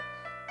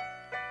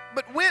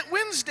But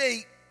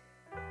Wednesday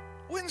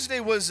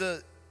was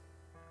a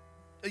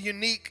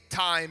unique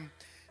time.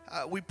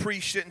 We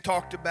preached it and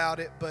talked about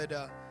it, but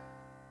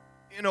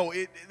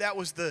that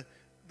was the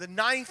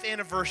 9th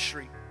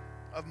anniversary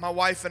of my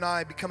wife and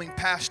I becoming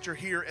pastor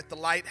here at the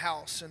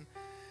Lighthouse, and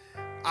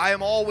I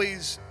am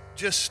always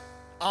just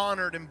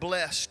honored and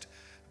blessed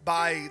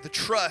by the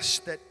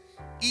trust that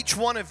each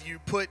one of you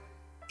put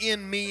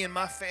in me and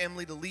my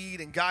family to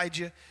lead and guide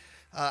you.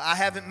 I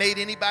haven't made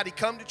anybody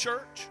come to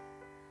church.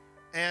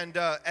 And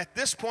at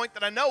this point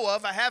that I know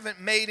of, I haven't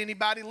made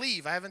anybody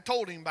leave. I haven't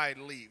told anybody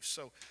to leave.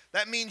 So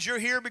that means you're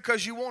here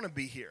because you want to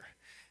be here.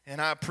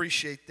 And I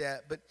appreciate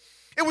that. But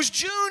it was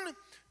June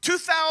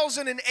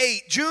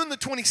 2008, June the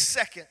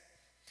 22nd.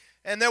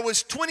 And there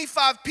was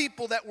 25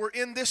 people that were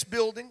in this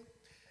building.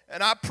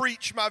 And I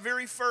preached my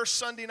very first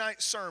Sunday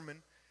night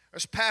sermon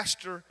as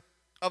pastor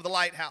of the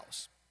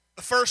Lighthouse.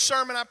 The first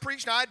sermon I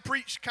preached, now I'd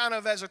preached kind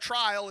of as a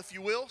trial, if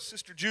you will.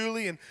 Sister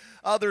Julie and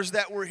others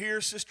that were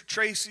here, Sister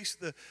Tracy,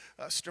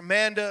 Sister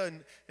Amanda,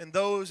 and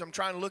those. I'm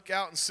trying to look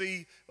out and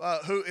see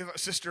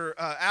Sister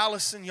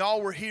Allison,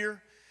 y'all were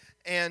here.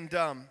 And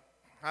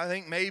I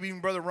think maybe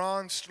even Brother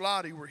Ron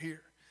Stilati were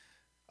here.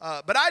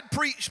 But I'd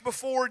preached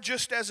before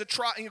just as a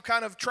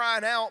kind of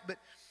trying out. But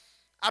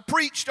I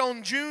preached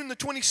on June the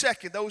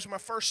 22nd. Those were my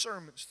first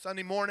sermons.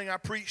 Sunday morning, I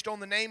preached on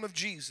the name of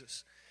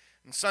Jesus.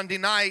 And Sunday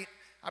night,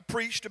 I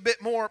preached a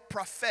bit more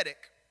prophetic.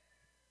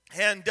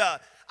 And I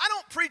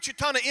don't preach a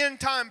ton of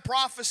end-time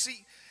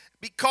prophecy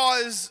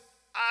because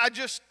I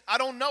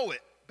don't know it.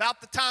 About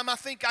the time I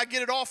think I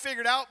get it all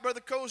figured out, Brother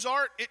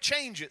Cozart, it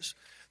changes.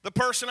 The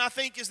person I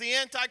think is the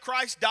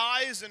Antichrist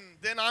dies, and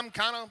then I'm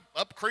kind of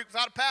up creek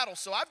without a paddle.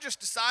 So I've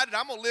just decided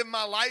I'm going to live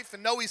my life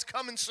and know he's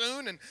coming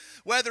soon. And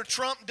whether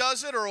Trump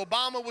does it or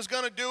Obama was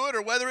going to do it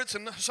or whether it's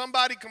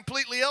somebody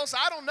completely else,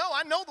 I don't know.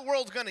 I know the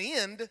world's going to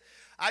end.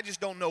 I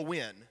just don't know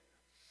when.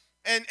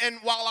 And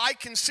while I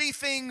can see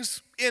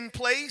things in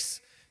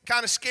place,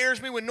 kind of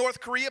scares me when North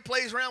Korea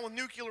plays around with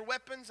nuclear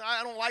weapons.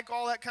 I don't like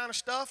all that kind of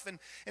stuff. And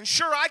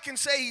sure, I can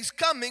say he's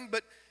coming,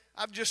 but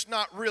I've just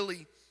not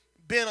really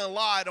been a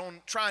lot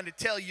on trying to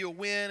tell you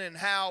when and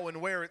how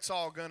and where it's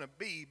all going to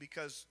be,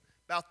 because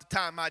about the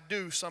time I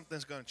do,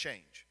 something's going to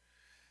change.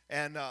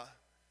 And but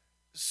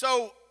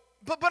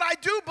I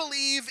do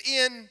believe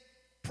in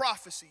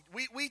prophecy.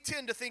 We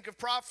tend to think of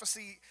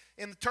prophecy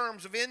in the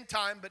terms of end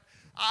time, but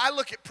I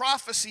look at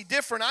prophecy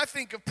different. I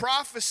think of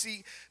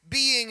prophecy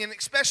being, and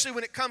especially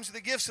when it comes to the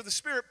gifts of the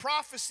Spirit,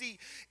 prophecy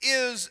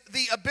is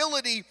the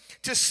ability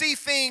to see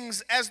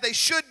things as they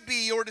should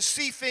be or to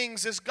see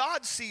things as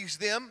God sees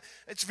them.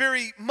 It's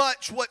very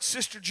much what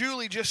Sister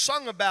Julie just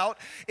sung about.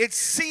 It's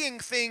seeing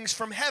things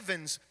from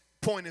heaven's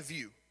point of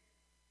view.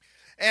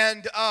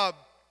 And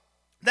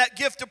that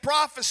gift of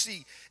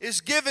prophecy is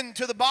given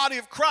to the body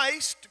of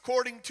Christ,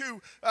 according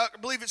to, I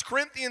believe it's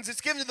Corinthians, it's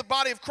given to the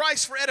body of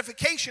Christ for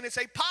edification. It's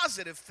a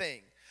positive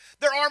thing.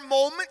 There are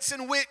moments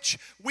in which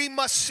we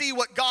must see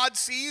what God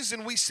sees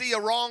and we see a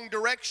wrong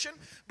direction,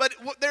 but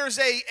there's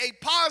a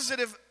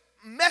positive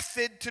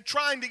method to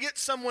trying to get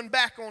someone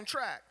back on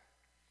track.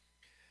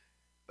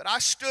 But I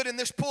stood in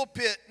this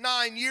pulpit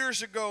 9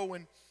 years ago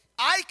and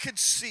I could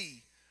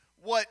see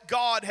what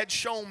God had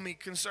shown me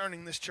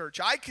concerning this church.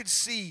 I could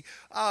see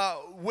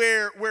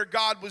where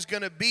God was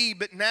going to be,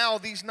 but now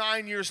these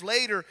 9 years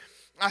later,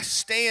 I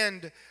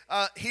stand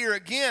here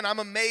again. I'm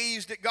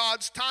amazed at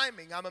God's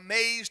timing. I'm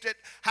amazed at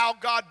how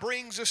God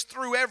brings us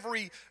through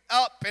every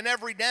up and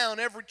every down,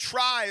 every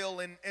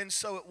trial, and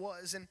so it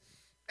was. And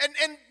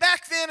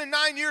back then, and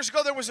 9 years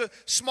ago, there was a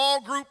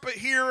small group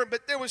here,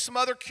 but there was some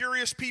other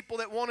curious people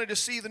that wanted to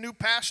see the new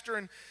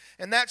pastor,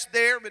 and that's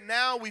there. But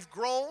now we've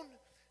grown.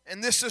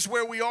 And this is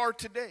where we are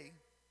today.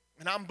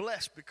 And I'm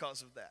blessed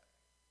because of that.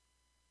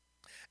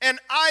 And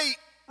I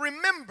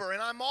remember,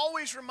 and I'm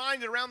always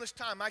reminded around this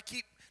time, I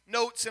keep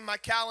notes in my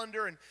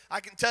calendar, and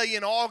I can tell you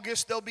in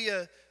August there'll be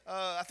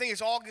I think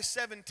it's August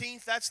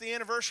 17th, that's the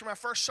anniversary of my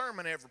first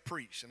sermon I ever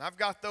preached, and I've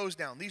got those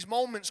down. These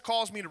moments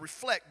cause me to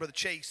reflect, Brother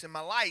Chase, in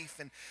my life,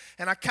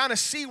 and I kind of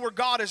see where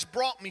God has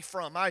brought me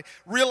from. I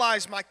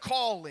realize my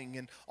calling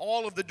and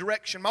all of the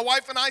direction. My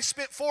wife and I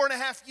spent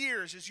 4.5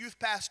 years as youth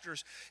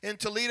pastors in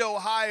Toledo,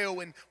 Ohio,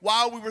 and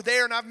while we were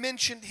there, and I've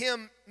mentioned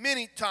him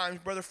many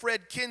times, Brother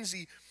Fred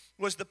Kinsey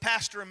was the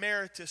pastor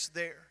emeritus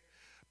there.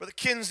 Brother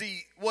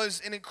Kinsey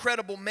was an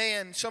incredible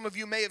man. Some of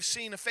you may have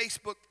seen a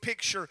Facebook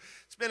picture.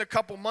 It's been a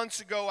couple months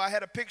ago. I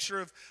had a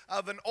picture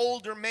of an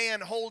older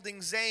man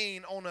holding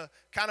Zane on a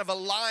kind of a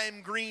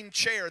lime green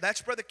chair.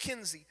 That's Brother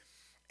Kinsey.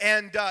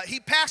 And he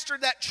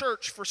pastored that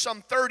church for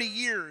some 30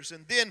 years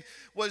and then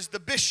was the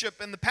bishop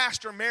and the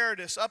pastor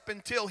emeritus up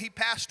until he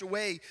passed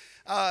away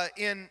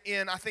in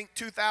I think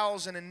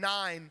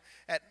 2009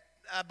 at,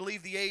 I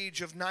believe, the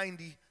age of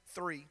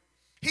 93.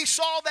 He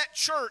saw that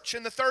church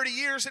in the 30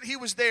 years that he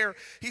was there.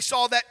 He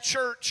saw that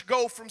church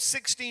go from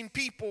 16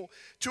 people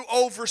to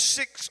over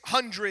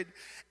 600.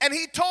 And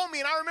he told me,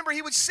 and I remember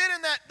he would sit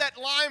in that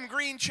lime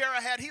green chair I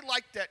had. He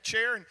liked that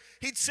chair. And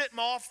he'd sit in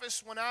my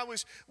office when I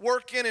was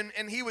working,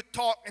 and he would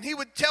talk. And he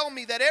would tell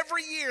me that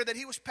every year that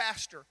he was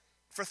pastor,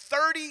 For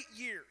 30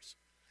 years,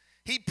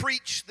 he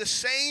preached the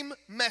same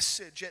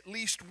message at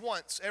least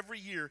once every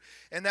year,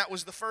 and that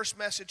was the first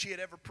message he had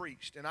ever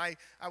preached. And I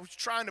was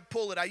trying to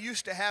pull it. I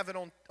used to have it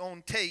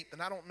on tape,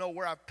 and I don't know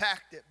where I've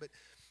packed it, but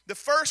the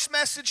first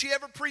message he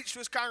ever preached to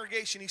his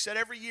congregation, he said,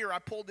 every year I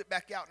pulled it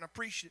back out and I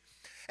preached it.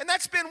 And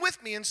that's been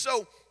with me, and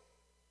so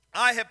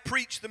I have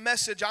preached the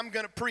message I'm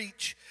going to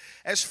preach.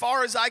 As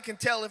far as I can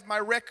tell, if my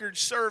record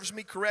serves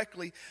me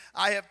correctly,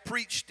 I have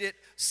preached it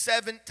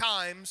 7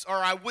 times, or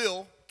I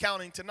will,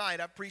 counting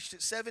tonight. I've preached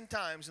it 7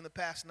 times in the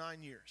past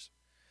 9 years.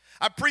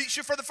 I preached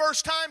it for the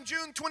first time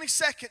June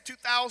 22nd,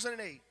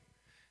 2008.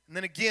 And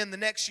then again the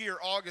next year,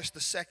 August the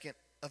 2nd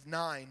of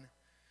 9.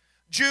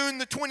 June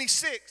the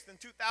 26th in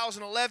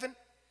 2011.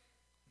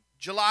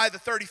 July the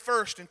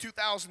 31st in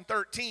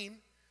 2013.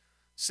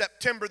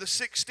 September the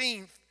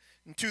 16th.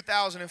 In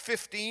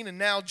 2015, and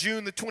now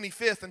June the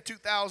 25th in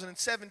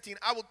 2017.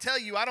 I will tell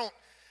you,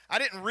 I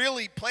didn't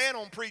really plan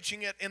on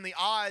preaching it in the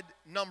odd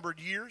numbered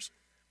years.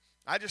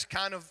 I just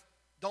kind of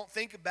don't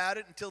think about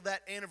it until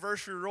that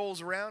anniversary rolls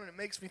around, and it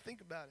makes me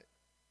think about it.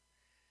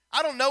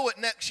 I don't know what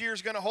next year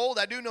is going to hold.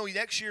 I do know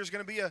next year is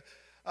going to be an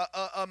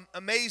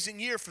amazing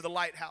year for the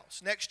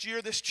Lighthouse. Next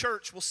year, this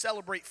church will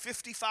celebrate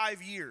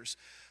 55 years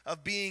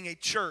of being a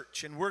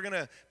church, and we're going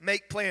to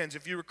make plans.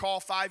 If you recall,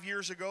 5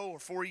 years ago or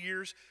 4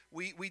 years,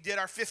 we did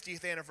our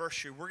 50th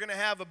anniversary. We're going to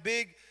have a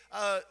big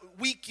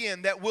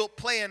weekend that we'll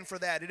plan for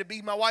that. It'll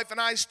be my wife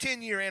and I's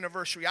 10-year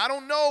anniversary. I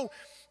don't know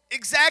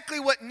exactly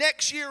what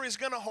next year is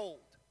going to hold,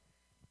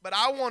 but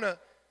I want to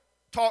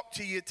talk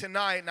to you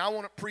tonight, and I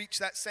want to preach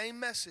that same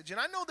message. And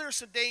I know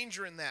there's a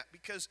danger in that,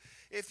 because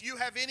if you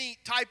have any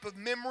type of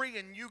memory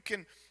and you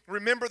can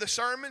remember the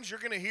sermons, you're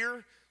going to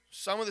hear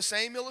some of the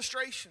same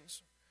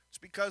illustrations. It's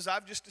because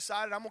I've just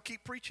decided I'm going to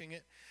keep preaching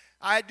it.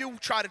 I do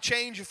try to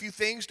change a few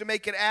things to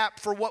make it apt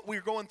for what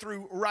we're going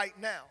through right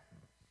now.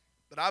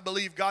 But I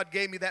believe God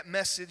gave me that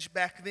message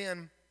back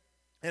then,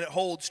 and it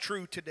holds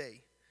true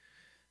today.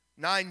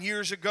 9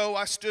 years ago,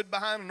 I stood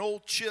behind an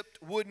old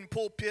chipped wooden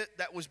pulpit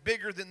that was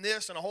bigger than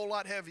this and a whole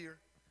lot heavier.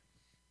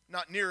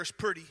 Not near as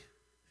pretty.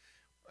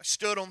 I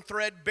stood on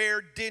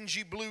threadbare,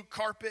 dingy blue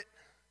carpet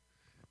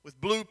with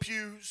blue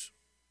pews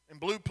and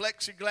blue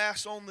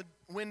plexiglass on the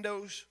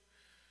windows.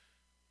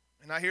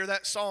 And I hear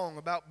that song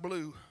about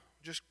blue,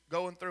 just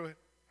going through it.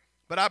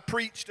 But I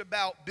preached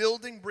about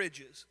building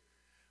bridges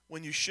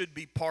when you should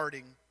be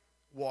parting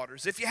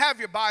waters. If you have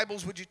your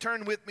Bibles, would you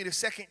turn with me to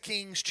 2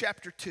 Kings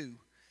chapter 2,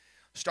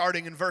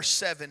 starting in verse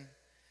 7.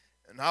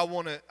 And I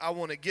want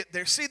to get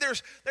there. See,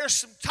 there's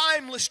some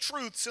timeless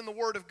truths in the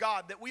Word of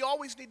God that we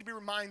always need to be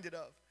reminded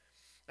of.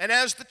 And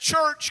as the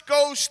church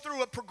goes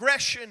through a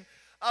progression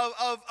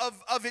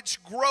of its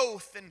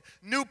growth, and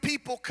new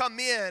people come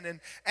in,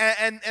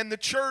 and the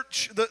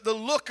church, the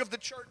look of the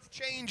church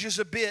changes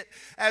a bit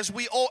as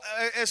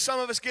some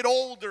of us get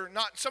older.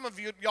 Not some of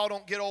y'all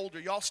don't get older,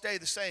 y'all stay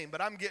the same,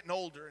 but I'm getting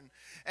older,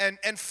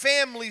 and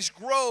families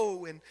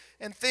grow,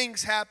 and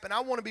things happen. I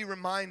want to be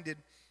reminded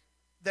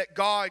that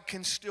God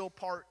can still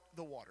part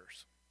the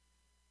waters.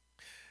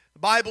 The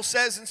Bible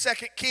says in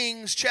 2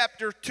 Kings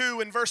chapter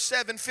 2 and verse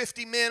 7,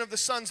 50 men of the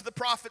sons of the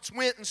prophets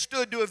went and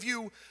stood to a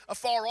view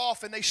afar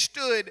off, and they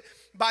stood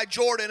by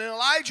Jordan. And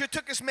Elijah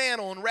took his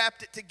mantle and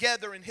wrapped it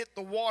together and hit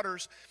the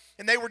waters,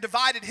 and they were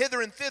divided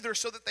hither and thither,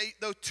 so that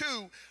the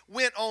two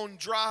went on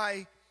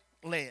dry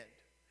land.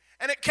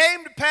 And it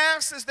came to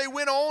pass as they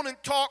went on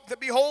and talked that,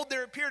 behold,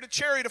 there appeared a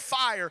chariot of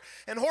fire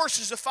and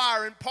horses of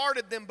fire, and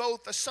parted them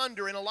both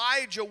asunder. And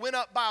Elijah went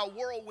up by a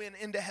whirlwind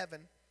into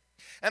heaven.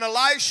 And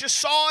Elisha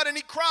saw it, and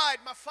he cried,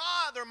 my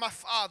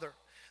father,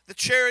 the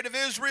chariot of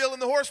Israel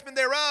and the horsemen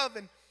thereof.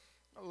 And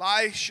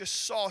Elisha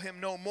saw him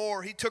no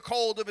more. He took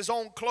hold of his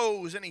own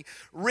clothes, and he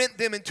rent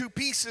them in 2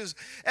 pieces.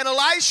 And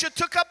Elisha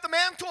took up the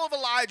mantle of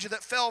Elijah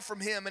that fell from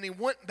him, and he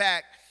went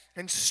back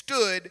and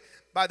stood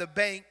by the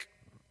bank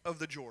of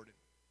the Jordan.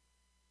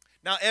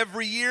 Now,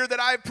 every year that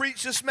I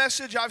preach this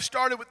message, I've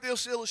started with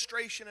this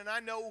illustration, and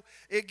I know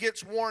it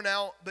gets worn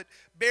out, but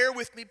bear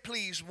with me,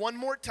 please, one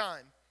more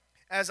time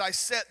as I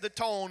set the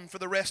tone for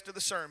the rest of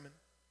the sermon.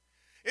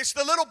 It's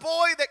the little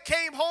boy that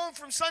came home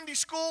from Sunday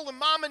school, and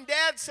mom and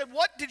dad said,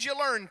 what did you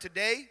learn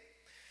today?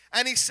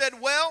 And he said,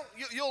 well,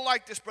 you'll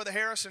like this, Brother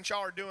Harris, since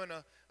y'all are doing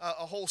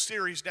a whole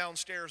series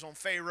downstairs on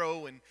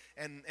Pharaoh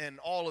and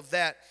all of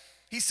that.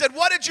 He said,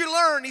 what did you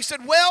learn? He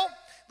said, well,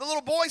 the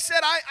little boy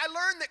said, I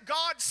learned that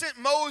God sent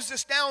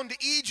Moses down to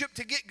Egypt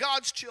to get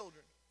God's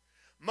children.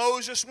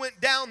 Moses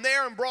went down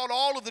there and brought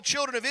all of the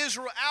children of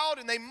Israel out,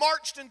 and they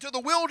marched into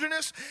the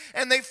wilderness,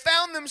 and they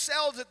found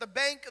themselves at the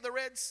bank of the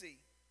Red Sea.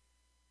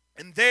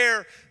 And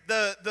there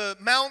the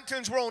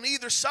mountains were on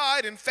either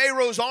side, and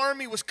Pharaoh's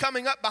army was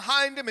coming up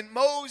behind him, and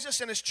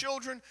Moses and his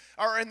children,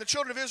 and the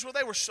children of Israel,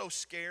 they were so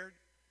scared.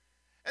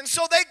 And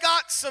so they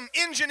got some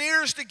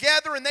engineers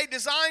together, and they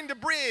designed a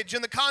bridge,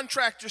 and the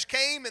contractors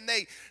came, and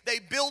they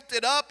built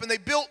it up, and they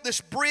built this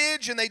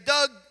bridge, and they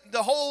dug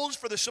the holes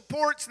for the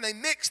supports, and they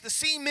mixed the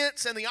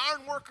cements, and the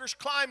iron workers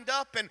climbed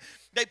up, and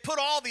they put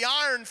all the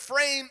iron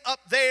frame up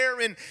there,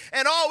 and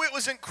oh, it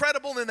was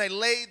incredible. And then they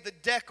laid the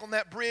deck on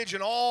that bridge,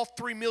 and all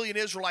 3 million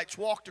Israelites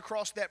walked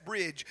across that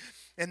bridge,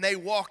 and they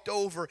walked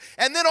over.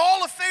 And then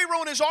all of Pharaoh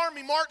and his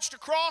army marched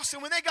across,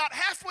 and when they got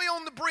halfway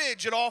on the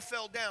bridge, it all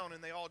fell down,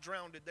 and they all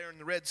drowned there in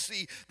the Red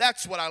Sea.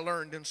 That's what I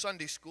learned in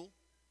Sunday school.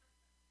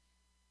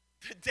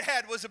 The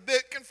dad was a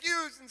bit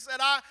confused and said,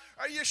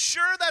 are you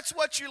sure that's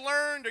what you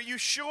learned? Are you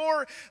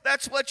sure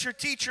that's what your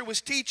teacher was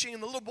teaching?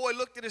 And the little boy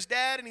looked at his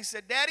dad and he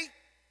said, Daddy,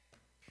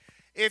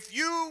 if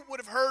you would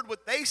have heard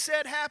what they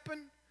said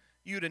happened,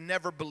 you'd have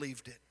never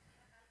believed it.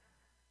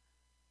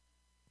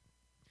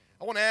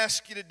 I want to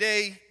ask you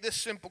today this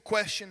simple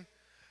question.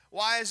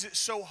 Why is it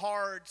so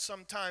hard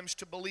sometimes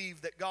to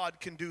believe that God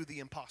can do the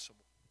impossible?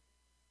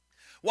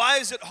 Why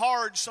is it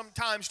hard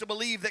sometimes to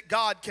believe that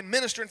God can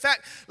minister? In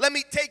fact, let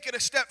me take it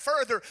a step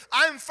further.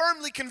 I am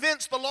firmly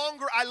convinced the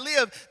longer I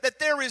live that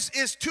there is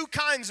two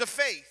kinds of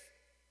faith.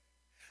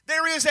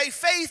 There is a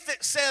faith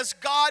that says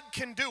God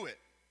can do it.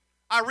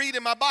 I read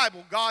in my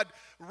Bible, God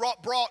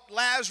brought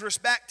Lazarus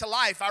back to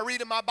life. I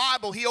read in my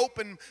Bible, He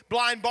opened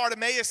blind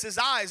Bartimaeus'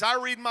 eyes.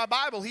 I read in my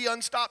Bible, He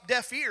unstopped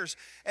deaf ears.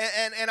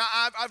 And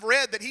I've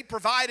read that He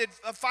provided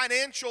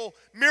financial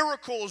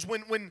miracles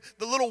when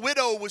the little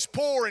widow was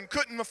poor and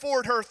couldn't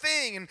afford her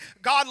thing. And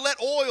God let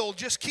oil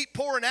just keep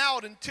pouring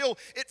out until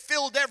it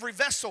filled every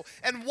vessel.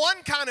 And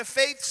one kind of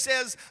faith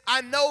says, I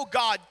know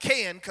God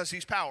can because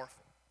He's powerful.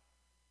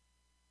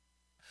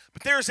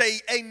 But there's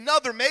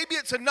another, maybe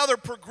it's another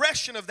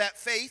progression of that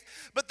faith,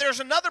 but there's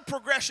another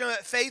progression of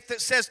that faith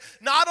that says,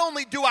 not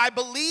only do I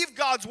believe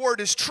God's word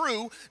is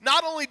true,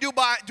 not only do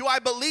I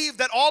believe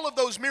that all of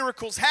those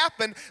miracles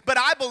happen, but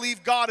I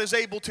believe God is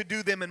able to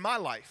do them in my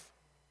life.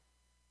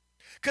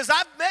 Because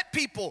I've met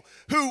people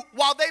who,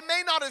 while they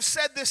may not have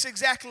said this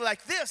exactly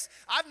like this,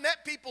 I've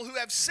met people who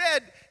have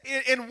said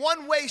in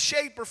one way,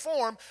 shape, or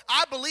form,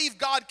 I believe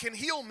God can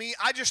heal me,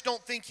 I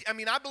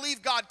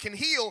believe God can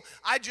heal,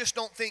 I just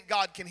don't think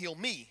God can heal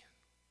me.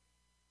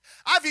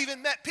 I've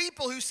even met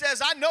people who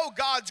says, I know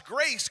God's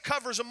grace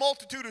covers a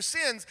multitude of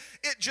sins,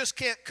 it just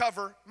can't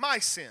cover my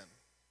sin.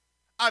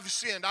 I've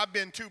sinned, I've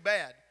been too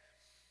bad.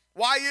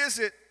 Why is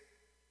it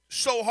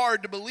so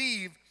hard to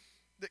believe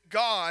that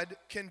God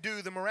can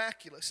do the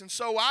miraculous? And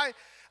so I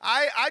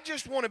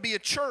just want to be a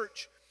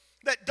church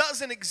that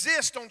doesn't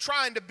exist on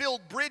trying to build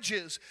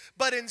bridges,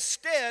 but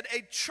instead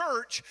a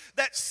church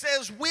that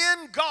says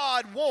when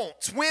God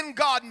wants, when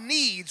God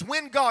needs,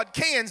 when God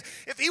can,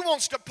 if He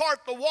wants to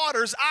part the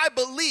waters, I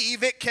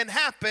believe it can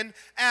happen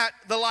at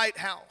the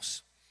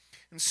Lighthouse.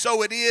 And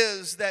so it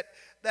is that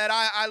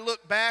I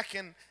look back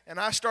and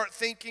I start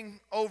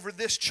thinking over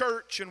this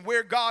church and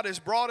where God has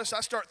brought us.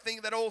 I start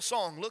thinking that old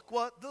song, look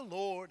what the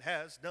Lord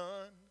has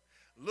done.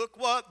 Look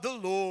what the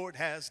Lord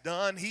has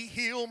done. He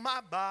healed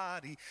my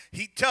body.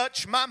 He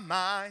touched my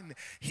mind.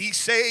 He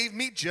saved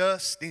me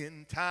just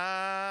in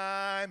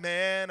time.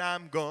 And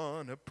I'm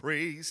gonna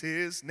praise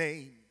His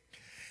name.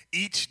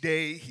 Each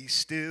day He's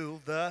still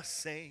the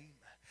same.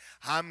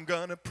 I'm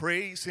gonna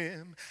praise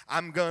Him.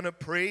 I'm gonna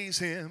praise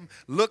Him.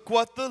 Look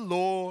what the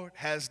Lord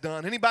has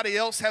done. Anybody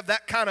else have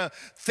that kind of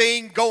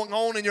thing going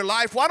on in your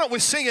life? Why don't we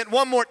sing it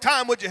one more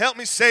time? Would you help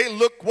me say,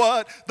 look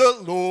what the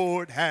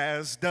Lord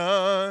has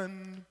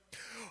done.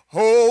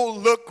 Oh,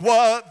 look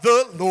what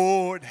the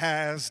Lord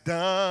has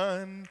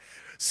done.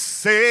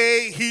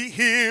 Say He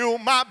healed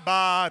my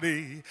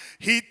body.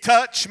 He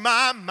touched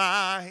my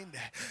mind.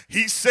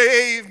 He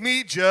saved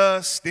me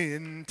just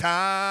in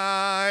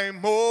time.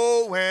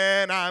 Oh,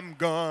 and I'm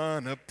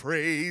gonna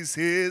praise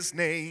His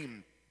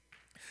name.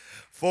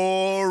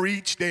 For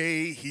each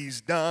day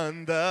He's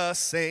done the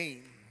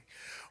same.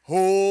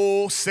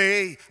 Oh,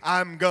 say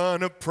I'm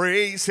gonna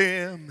praise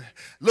Him.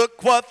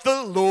 Look what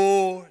the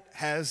Lord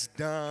has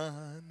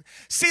done.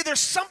 See, there's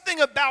something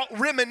about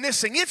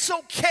reminiscing. It's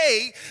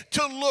okay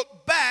to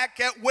look back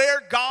at where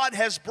God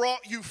has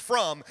brought you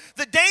from.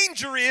 The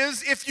danger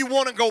is if you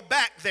want to go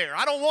back there.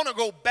 I don't want to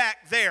go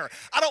back there.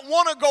 I don't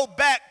want to go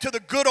back to the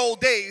good old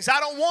days. I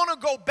don't want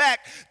to go back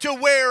to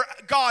where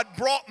God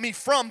brought me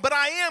from. But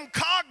I am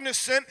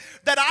cognizant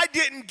that I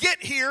didn't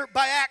get here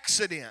by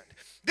accident.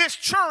 This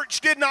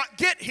church did not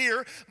get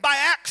here by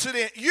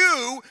accident.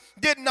 You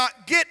did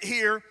not get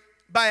here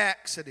by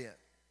accident.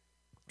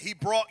 He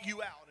brought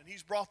you out, and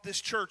He's brought this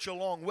church a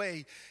long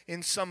way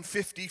in some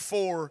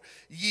 54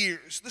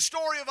 years. The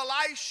story of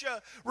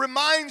Elisha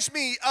reminds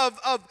me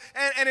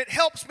and it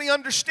helps me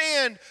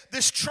understand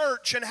this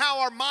church and how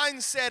our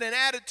mindset and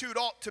attitude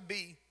ought to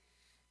be.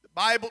 The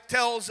Bible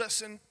tells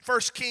us in 1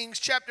 Kings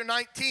chapter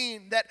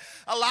 19 that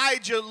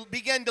Elijah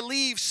began to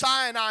leave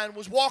Sinai and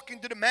was walking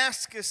to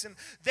Damascus. And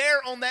there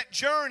on that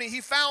journey,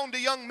 he found a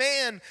young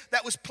man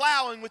that was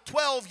plowing with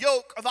 12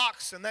 yoke of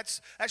oxen.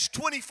 That's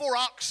 24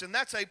 oxen.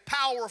 That's a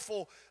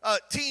powerful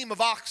team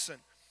of oxen.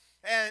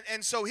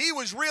 And so he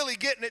was really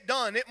getting it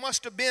done. It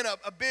must have been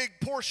a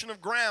big portion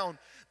of ground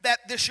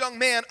that this young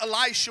man,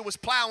 Elisha, was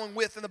plowing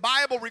with. And the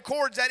Bible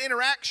records that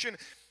interaction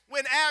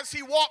when as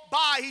he walked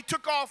by, he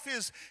took off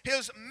his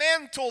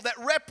mantle that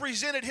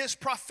represented his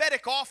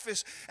prophetic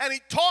office, and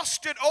he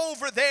tossed it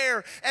over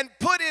there and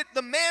put it,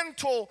 the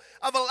mantle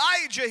of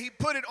Elijah, he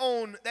put it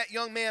on that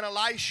young man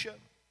Elisha.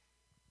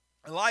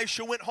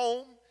 Elisha went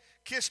home,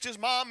 kissed his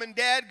mom and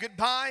dad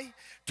goodbye,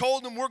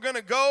 told them we're going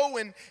to go,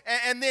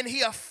 and then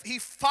he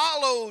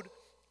followed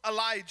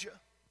Elijah.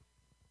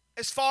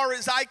 As far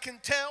as I can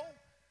tell,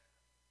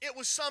 it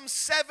was some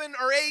 7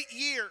 or 8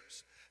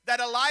 years that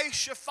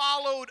Elisha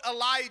followed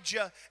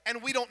Elijah,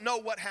 and we don't know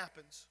what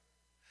happens.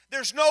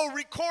 There's no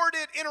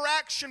recorded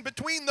interaction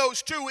between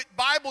those two. The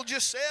Bible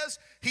just says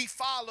he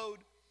followed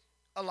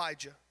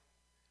Elijah.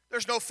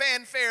 There's no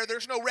fanfare,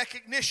 there's no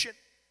recognition.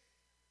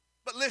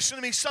 But listen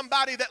to me,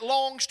 somebody that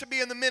longs to be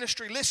in the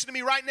ministry, listen to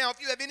me right now.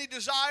 If you have any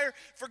desire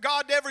for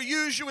God to ever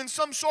use you in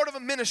some sort of a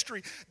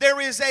ministry,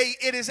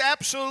 it is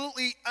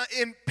absolutely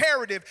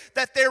imperative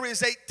that there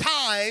is a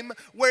time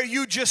where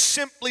you just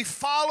simply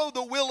follow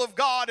the will of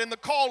God and the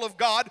call of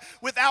God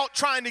without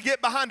trying to get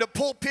behind a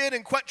pulpit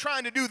and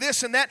trying to do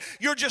this and that.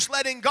 You're just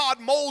letting God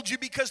mold you,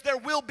 because there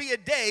will be a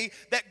day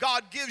that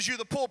God gives you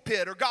the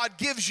pulpit, or God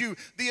gives you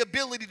the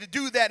ability to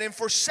do that. And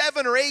for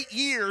 7 or 8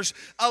 years,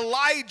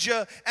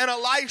 Elijah and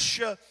Elisha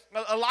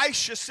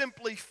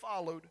simply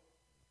followed.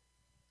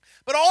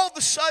 But all of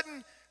a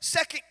sudden, 2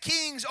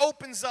 Kings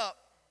opens up.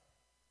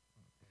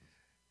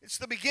 It's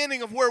the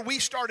beginning of where we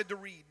started to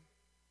read.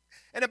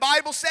 And the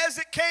Bible says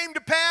it came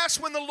to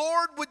pass when the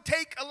Lord would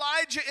take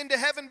Elijah into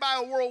heaven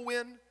by a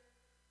whirlwind,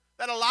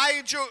 that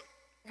Elijah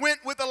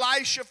went with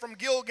Elisha from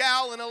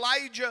Gilgal, and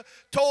Elijah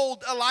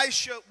told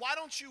Elisha, why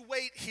don't you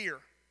wait here?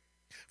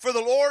 For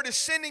the Lord is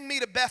sending me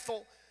to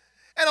Bethel.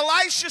 And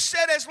Elisha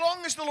said, as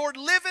long as the Lord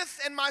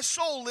liveth and my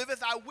soul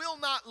liveth, I will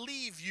not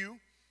leave you.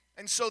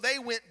 And so they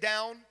went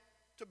down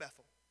to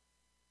Bethel.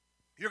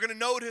 You're going to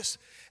notice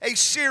a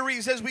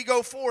series as we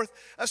go forth,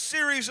 a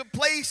series of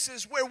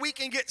places where we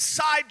can get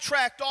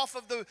sidetracked off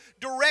of the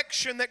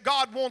direction that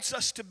God wants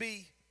us to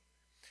be.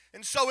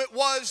 And so it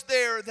was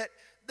there that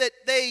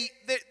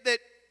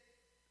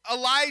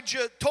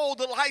Elijah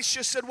told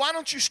Elisha, said, why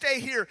don't you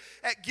stay here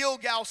at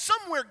Gilgal?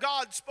 Somewhere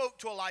God spoke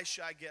to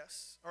Elisha, I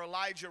guess, or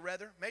Elijah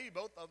rather, maybe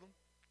both of them.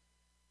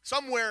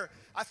 Somewhere,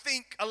 I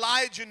think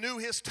Elijah knew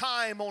his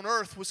time on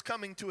earth was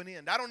coming to an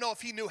end. I don't know if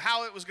he knew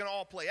how it was going to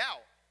all play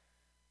out.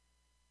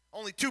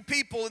 Only 2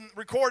 people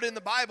recorded in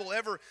the Bible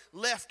ever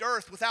left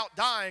earth without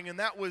dying, and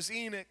that was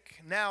Enoch,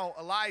 now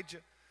Elijah.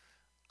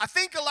 I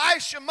think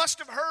Elisha must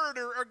have heard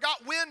or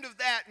got wind of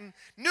that and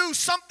knew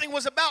something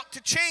was about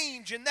to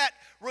change in that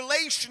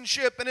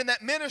relationship and in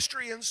that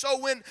ministry. And so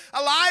when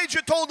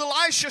Elijah told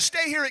Elisha,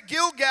 stay here at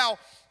Gilgal,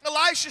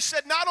 Elisha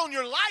said, not on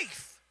your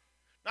life,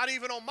 not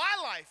even on my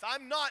life.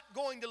 I'm not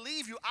going to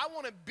leave you. I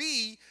want to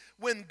be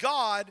when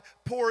God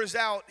pours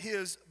out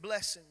his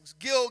blessings.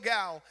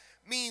 Gilgal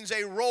means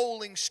a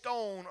rolling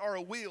stone or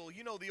a wheel.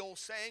 You know the old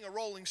saying, a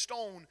rolling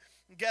stone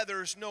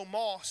gathers no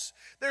moss.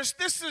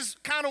 This is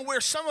kind of where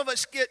some of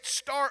us get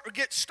stopped,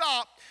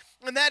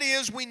 and that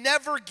is we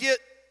never get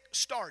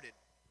started.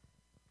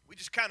 We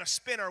just kind of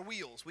spin our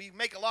wheels. We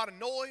make a lot of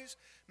noise,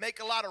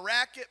 make a lot of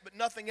racket, but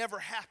nothing ever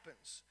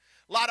happens.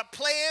 A lot of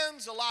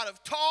plans, a lot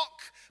of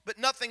talk, but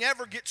nothing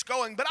ever gets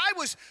going. But I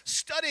was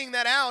studying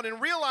that out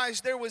and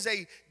realized there was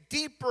a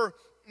deeper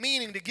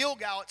meaning to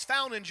Gilgal. It's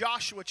found in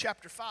Joshua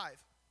chapter 5.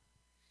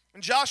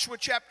 In Joshua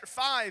chapter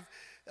 5,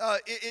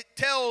 it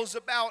tells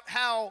about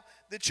how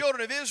the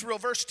children of Israel,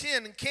 verse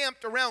 10,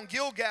 encamped around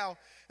Gilgal,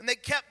 and they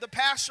kept the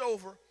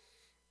Passover.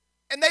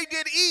 And they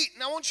did eat,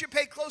 and I want you to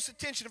pay close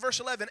attention to verse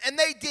 11. And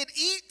they did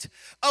eat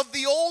of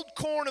the old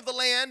corn of the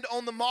land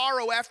on the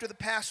morrow after the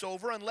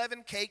Passover,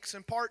 unleavened cakes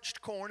and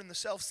parched corn in the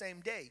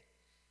selfsame day.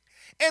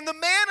 And the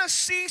manna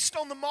ceased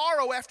on the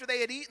morrow after they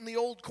had eaten the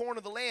old corn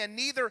of the land.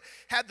 Neither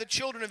had the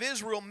children of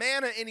Israel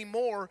manna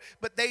anymore,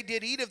 but they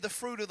did eat of the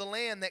fruit of the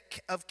land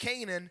of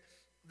Canaan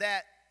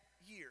that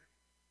year.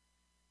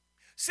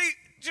 See,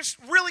 just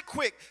really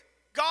quick,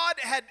 God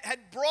had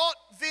brought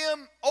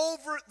them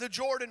over the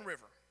Jordan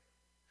River.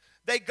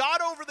 They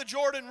got over the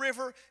Jordan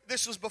River.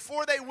 This was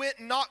before they went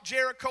and knocked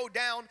Jericho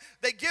down.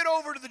 They get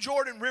over to the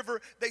Jordan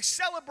River. They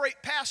celebrate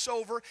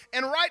Passover.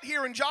 And right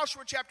here in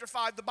Joshua chapter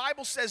 5, the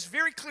Bible says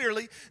very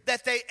clearly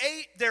that they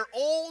ate their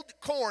old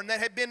corn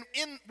that had been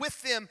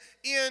with them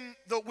in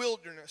the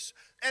wilderness.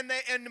 And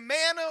the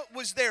manna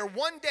was there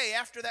one day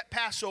after that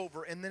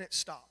Passover, and then it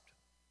stopped.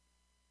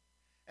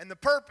 And the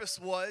purpose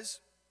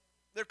was,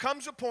 there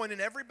comes a point in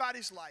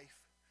everybody's life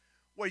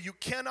where you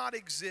cannot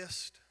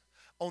exist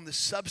on the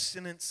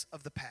substance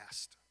of the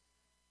past.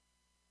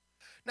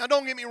 Now,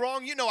 don't get me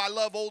wrong. You know I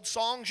love old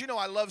songs. You know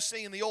I love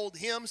singing the old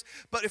hymns.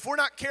 But if we're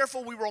not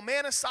careful, we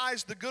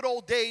romanticize the good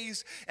old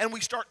days, and we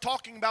start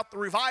talking about the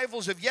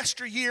revivals of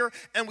yesteryear,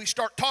 and we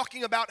start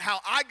talking about how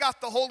I got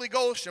the Holy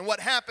Ghost and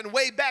what happened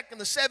way back in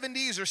the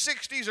 70s or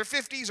 60s or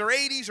 50s or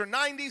 80s or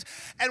 90s,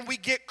 and we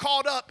get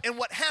caught up. And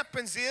what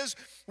happens is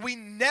we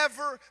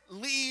never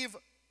leave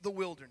the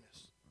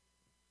wilderness.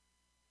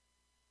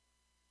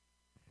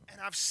 And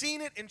I've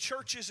seen it in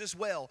churches as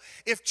well.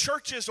 If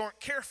churches aren't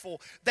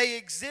careful, they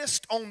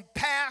exist on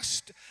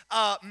past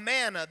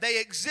manna. They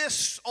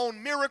exist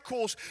on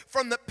miracles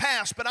from the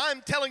past. But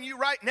I'm telling you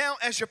right now,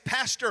 as your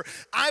pastor,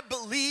 I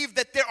believe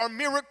that there are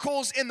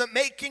miracles in the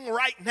making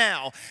right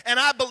now. And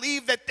I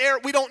believe that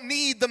we don't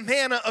need the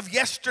manna of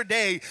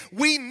yesterday.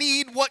 We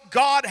need what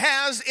God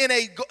has in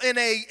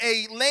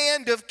a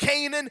land of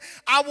Canaan.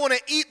 I want to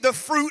eat the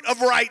fruit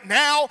of right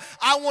now.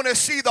 I want to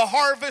see the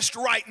harvest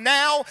right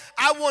now.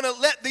 I want to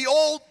let the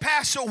old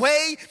pass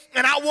away,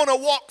 and I want to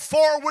walk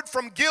forward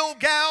from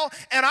Gilgal,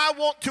 and I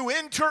want to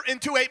enter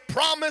into a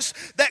promise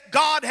that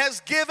God has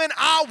given.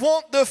 I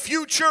want the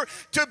future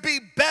to be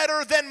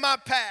better than my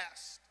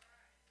past.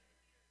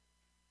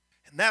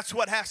 And that's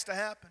what has to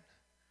happen.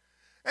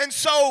 And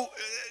so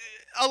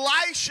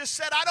Elisha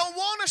said, I don't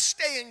want to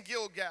stay in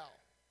Gilgal.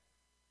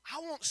 I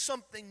want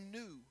something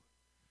new.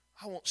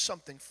 I want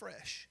something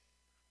fresh.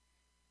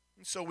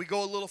 And so we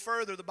go a little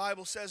further. The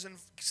Bible says in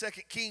 2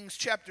 Kings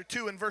chapter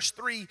 2 and verse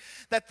 3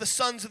 that the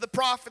sons of the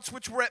prophets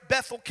which were at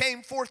Bethel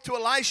came forth to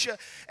Elisha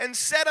and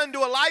said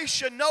unto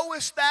Elisha,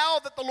 knowest thou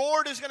that the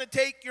Lord is going to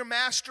take your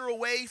master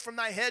away from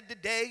thy head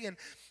today? And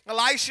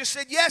Elisha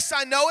said, yes,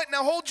 I know it.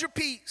 Now hold your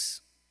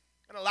peace.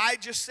 And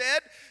Elijah said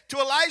to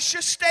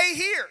Elisha, stay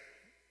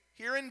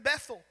here in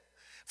Bethel.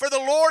 For the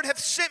Lord hath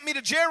sent me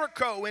to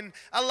Jericho. And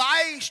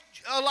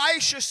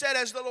Elisha said,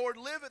 as the Lord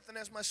liveth and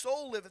as my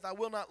soul liveth, I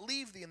will not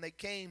leave thee. And they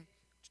came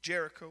to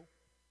Jericho.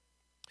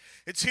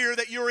 It's here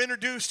that you're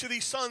introduced to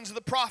these sons of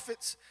the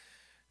prophets.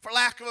 For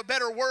lack of a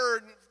better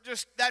word,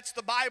 just that's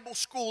the Bible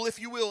school, if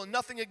you will, and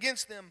nothing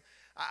against them.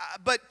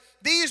 But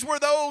these were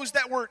those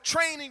that were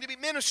training to be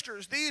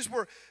ministers. These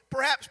were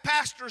perhaps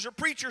pastors or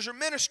preachers or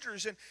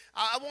ministers. And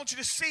I want you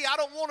to see, I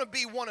don't want to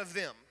be one of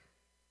them.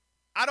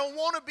 I don't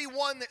want to be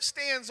one that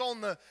stands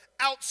on the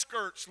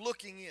outskirts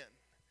looking in.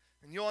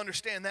 And you'll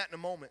understand that in a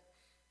moment.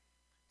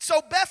 So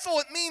Bethel,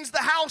 it means the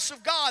house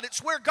of God.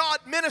 It's where God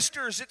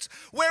ministers. It's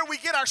where we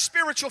get our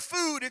spiritual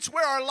food. It's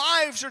where our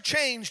lives are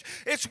changed.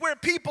 It's where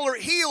people are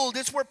healed.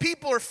 It's where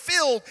people are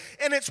filled.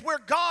 And it's where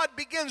God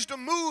begins to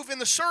move in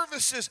the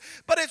services.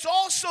 But it's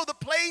also the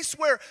place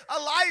where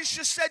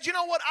Elisha said, you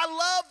know what? I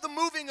love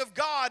the moving of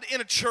God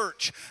in a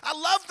church. I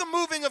love the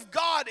moving of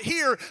God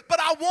here, but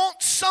I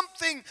want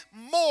something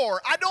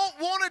more. I don't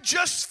want to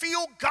just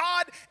feel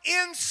God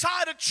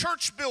inside a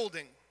church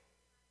building.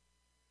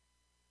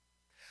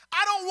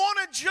 I don't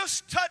want to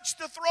just touch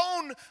the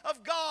throne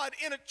of God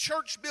in a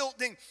church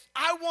building.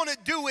 I want to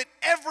do it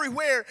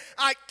everywhere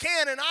I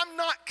can, and I'm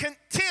not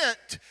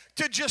content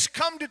to just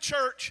come to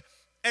church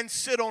and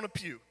sit on a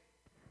pew.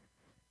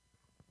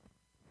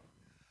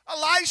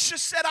 Elisha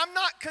said, I'm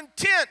not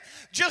content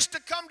just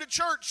to come to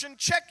church and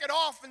check it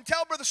off and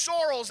tell Brother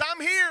Sorrells, I'm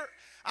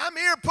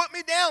here, put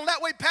me down.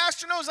 That way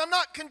Pastor knows I'm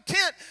not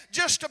content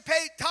just to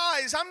pay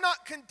tithes. I'm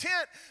not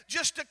content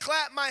just to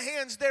clap my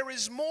hands. There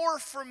is more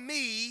for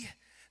me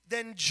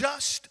than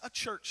just a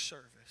church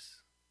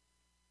service.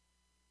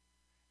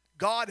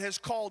 God has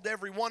called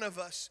every one of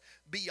us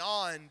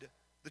beyond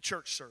the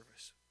church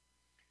service.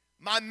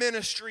 My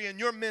ministry and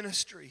your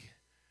ministry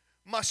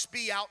must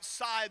be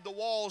outside the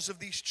walls of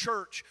these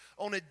church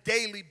on a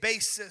daily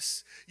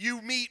basis.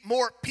 You meet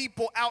more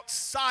people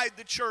outside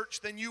the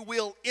church than you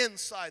will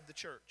inside the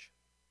church.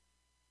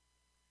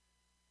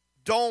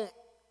 Don't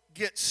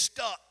get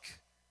stuck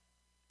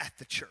at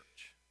the church.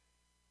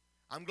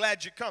 I'm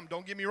glad you come.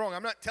 Don't get me wrong.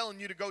 I'm not telling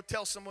you to go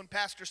tell someone,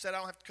 Pastor said I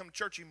don't have to come to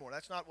church anymore.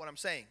 That's not what I'm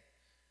saying.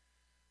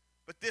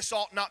 But this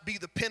ought not be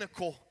the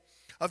pinnacle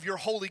of your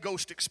Holy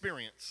Ghost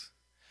experience,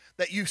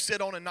 that you sit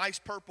on a nice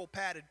purple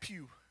padded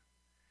pew.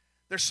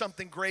 There's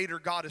something greater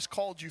God has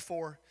called you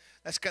for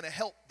that's going to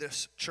help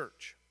this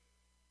church.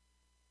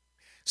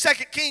 2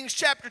 Kings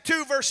chapter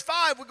 2 verse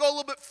 5, we go a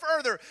little bit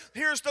further.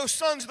 Here's those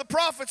sons of the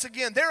prophets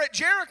again. They're at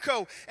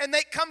Jericho and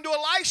they come to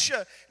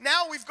Elisha.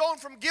 Now we've gone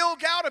from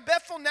Gilgal to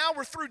Bethel. Now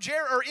we're through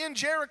in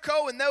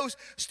Jericho, and those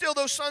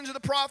sons of the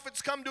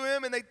prophets come to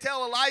him and they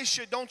tell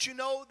Elisha, don't you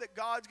know that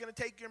God's going to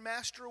take your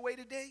master away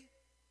today?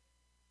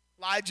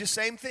 Elijah,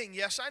 same thing.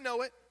 Yes, I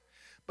know it.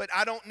 But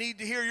I don't need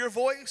to hear your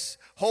voice.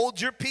 Hold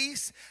your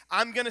peace.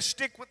 I'm going to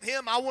stick with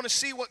him. I want to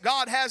see what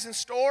God has in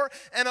store.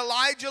 And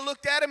Elijah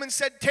looked at him and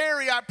said,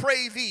 tarry, I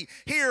pray thee,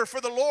 here, for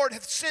the Lord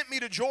hath sent me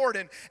to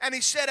Jordan. And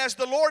he said, as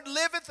the Lord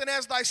liveth and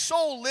as thy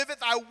soul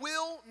liveth, I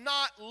will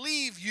not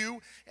leave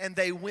you. And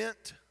they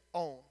went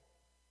on.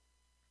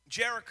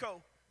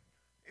 Jericho.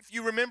 If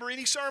you remember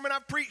any sermon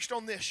I've preached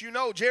on this, you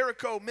know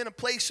Jericho meant a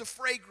place of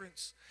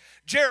fragrance.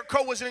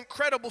 Jericho was an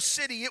incredible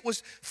city. It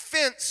was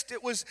fenced.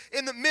 It was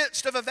in the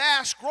midst of a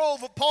vast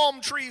grove of palm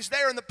trees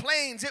there in the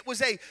plains. It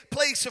was a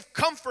place of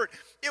comfort.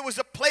 It was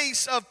a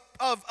place of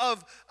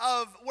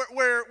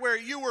where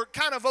you were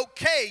kind of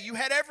okay. You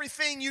had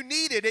everything you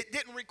needed. It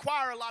didn't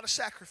require a lot of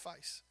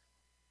sacrifice.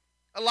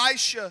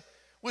 Elisha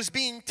was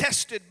being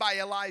tested by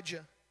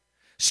Elijah.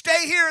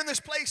 Stay here in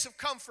this place of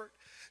comfort.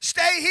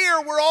 Stay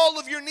here where all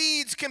of your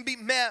needs can be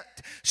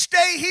met.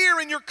 Stay here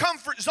in your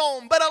comfort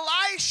zone. But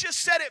Elisha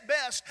said it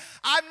best,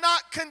 I'm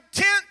not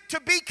content to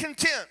be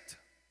content.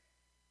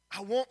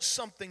 I want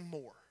something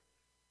more.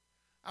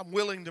 I'm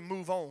willing to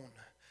move on.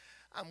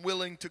 I'm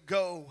willing to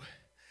go.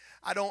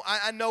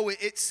 I know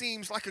it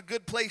seems like a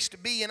good place to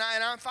be, and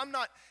if I'm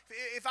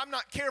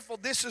not careful,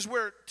 this is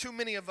where too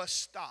many of us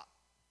stop.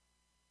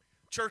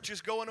 Church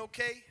is going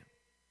okay.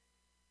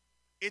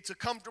 It's a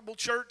comfortable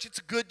church. It's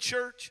a good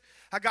church.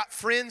 I got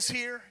friends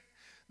here.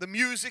 The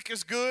music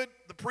is good.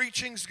 The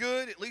preaching's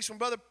good. At least when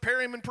Brother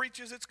Perryman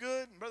preaches, it's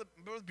good. And Brother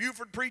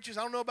Buford preaches.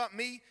 I don't know about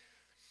me.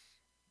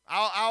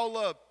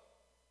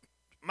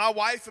 My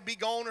wife would be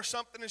gone or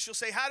something, and she'll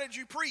say, "How did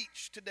you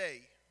preach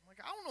today?" I'm like,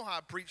 "I don't know how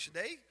I preached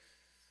today."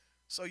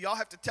 So y'all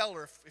have to tell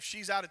her if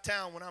she's out of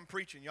town when I'm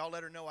preaching, y'all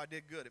let her know I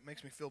did good. It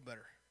makes me feel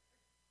better.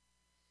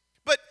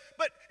 But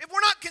if we're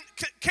not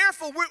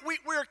careful,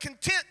 we're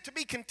content to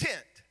be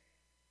content.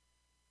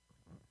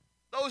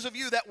 Those of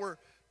you that were,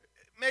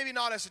 maybe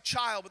not as a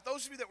child, but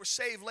those of you that were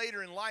saved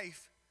later in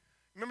life,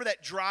 remember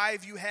that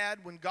drive you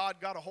had when God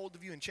got a hold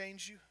of you and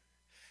changed you?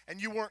 And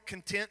you weren't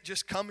content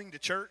just coming to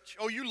church.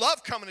 Oh, you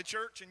loved coming to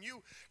church, and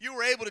you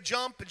were able to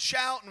jump and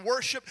shout and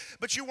worship,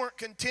 but you weren't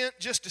content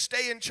just to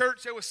stay in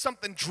church. There was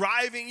something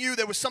driving you.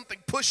 There was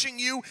something pushing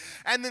you.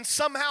 And then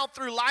somehow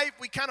through life,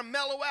 we kind of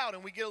mellow out,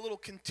 and we get a little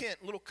content,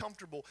 a little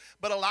comfortable.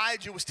 But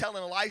Elijah was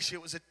telling Elisha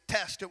it was a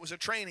test. It was a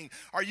training.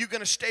 Are you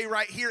going to stay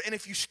right here? And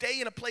if you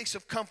stay in a place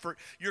of comfort,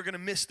 you're going to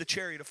miss the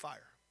chariot of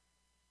fire.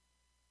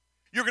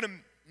 You're going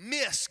to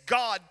miss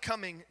God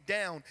coming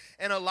down.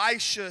 And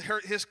Elisha,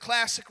 his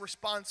classic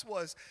response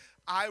was,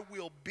 "I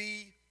will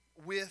be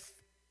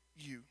with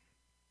you."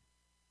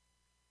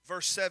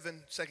 Verse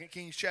 7, 2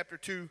 Kings chapter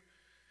 2.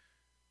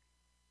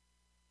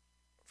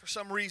 For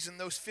some reason,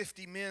 those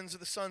 50 men of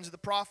the sons of the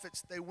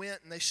prophets, they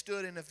went and they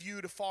stood in a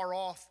view to far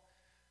off.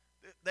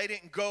 They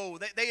didn't go.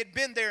 They had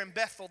been there in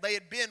Bethel. They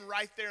had been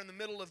right there in the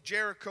middle of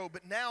Jericho.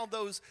 But now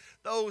those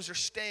are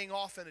staying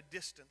off in a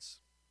distance.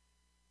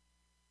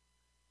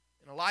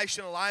 And Elisha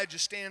and Elijah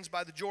stands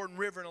by the Jordan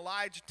River, and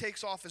Elijah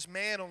takes off his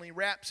mantle and he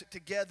wraps it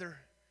together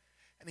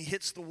and he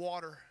hits the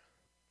water.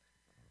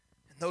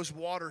 And those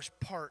waters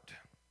part.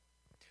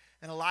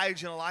 And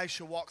Elijah and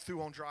Elisha walk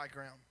through on dry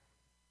ground.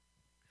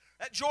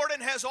 That Jordan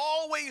has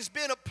always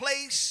been a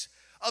place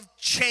of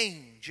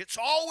change. It's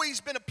always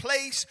been a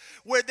place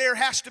where there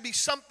has to be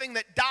something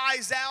that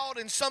dies out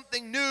and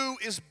something new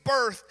is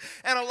birthed.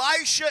 And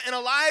Elisha and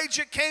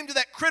Elijah came to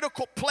that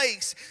critical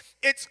place.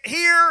 It's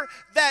here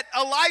that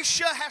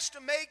Elisha has to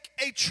make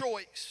a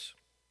choice.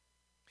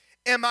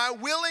 Am I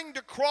willing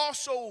to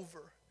cross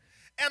over?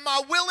 Am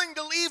I willing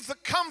to leave the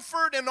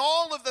comfort and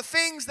all of the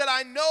things that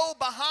I know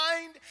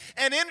behind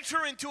and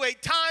enter into a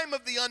time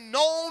of the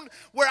unknown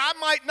where I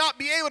might not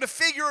be able to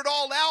figure it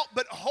all out,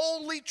 but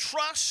wholly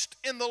trust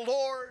in the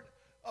Lord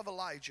of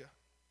Elijah?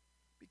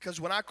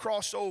 Because when I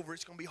cross over,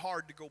 it's going to be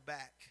hard to go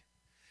back.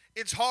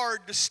 It's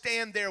hard to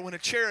stand there when a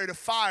chariot of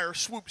fire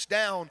swoops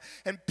down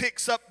and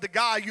picks up the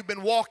guy you've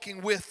been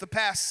walking with the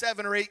past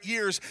 7 or 8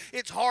 years.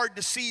 It's hard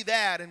to see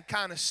that and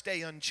kind of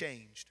stay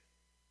unchanged.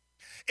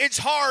 It's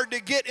hard to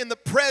get in the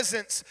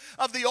presence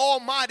of the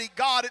Almighty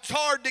God. It's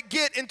hard to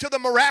get into the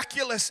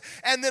miraculous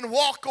and then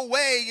walk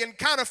away and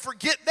kind of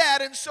forget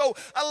that. And so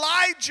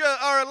Elisha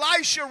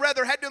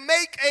had to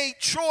make a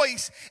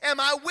choice. Am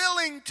I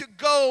willing to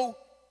go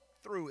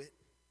through it?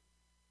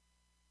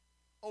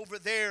 Over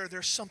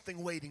there's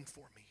something waiting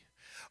for me.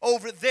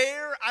 Over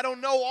there, I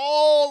don't know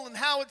all and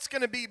how it's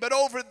going to be, but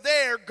over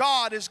there,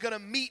 God is going to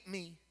meet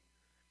me.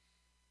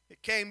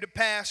 It came to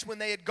pass when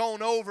they had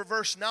gone over,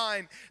 verse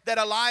 9, that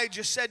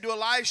Elijah said to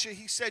Elisha,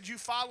 he said, "You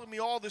followed me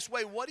all this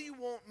way. What do you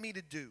want me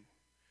to do?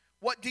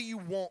 What do you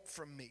want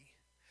from me?"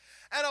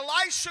 And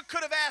Elisha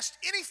could have asked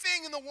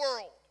anything in the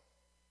world,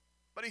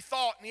 but he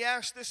thought, and he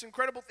asked this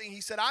incredible thing.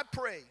 He said, "I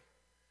pray,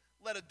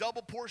 let a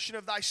double portion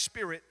of thy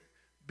spirit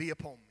be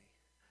upon me."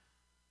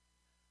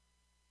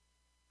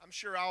 I'm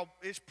sure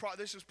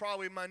this is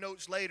probably in my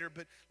notes later,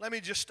 but let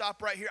me just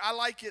stop right here. I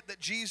like it that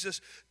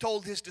Jesus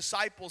told his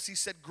disciples, he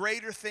said,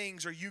 "Greater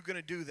things are you going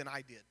to do than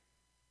I did."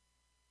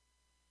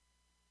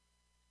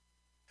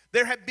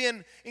 There have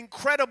been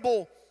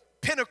incredible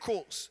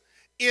pinnacles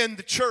in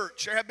the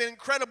church. There have been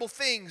incredible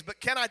things,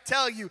 but can I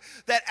tell you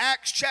that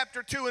Acts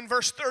chapter 2 and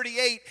verse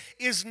 38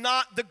 is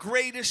not the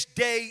greatest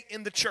day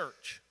in the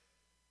church?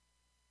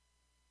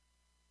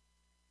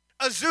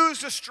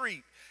 Azusa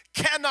Street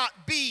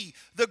cannot be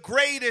the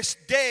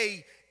greatest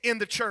day in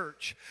the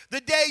church. The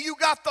day you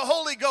got the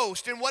Holy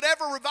Ghost and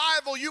whatever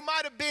revival you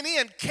might have been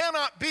in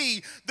cannot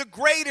be the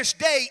greatest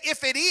day.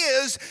 If it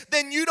is,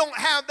 then you don't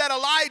have that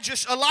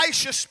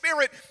Elisha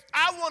spirit.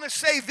 I want to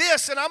say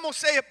this, and I'm going to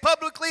say it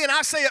publicly, and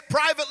I say it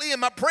privately in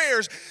my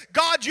prayers.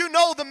 God, you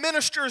know the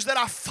ministers that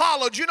I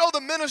followed. You know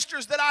the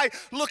ministers that I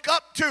look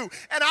up to,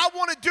 and I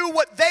want to do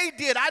what they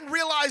did. I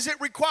realize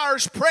it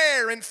requires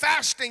prayer and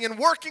fasting and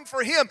working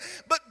for Him.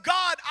 But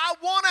God, I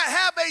want to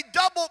have a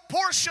double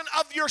portion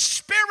of your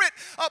spirit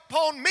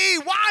upon me.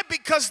 Why?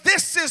 Because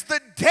this is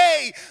the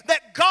day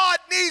that God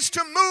needs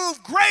to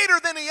move greater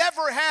than He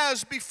ever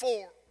has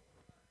before.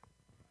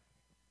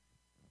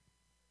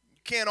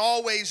 Can't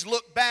always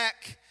look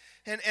back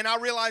And I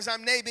realize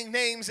I'm naming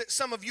names that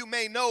some of you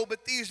may know,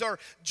 but these are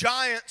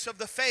giants of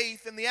the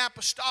faith in the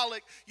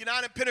Apostolic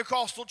United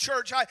Pentecostal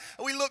Church.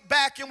 We look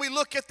back and we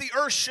look at the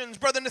Urshins,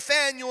 Brother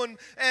Nathaniel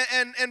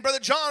and Brother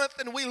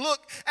Jonathan. We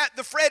look at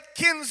the Fred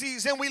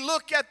Kinseys, and we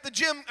look at the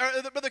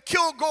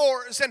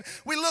Kilgores, and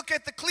we look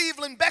at the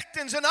Cleveland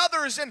Becktons and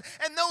others, and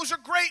those are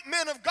great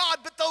men of God,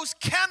 but those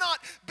cannot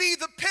be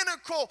the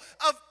pinnacle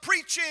of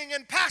preaching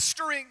and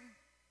pastoring.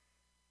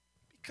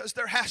 Because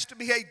there has to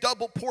be a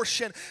double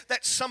portion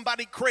that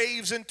somebody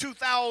craves in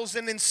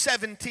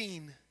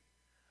 2017.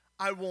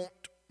 I want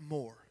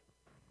more.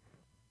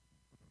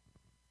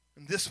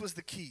 And this was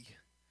the key.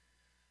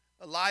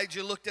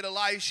 Elijah looked at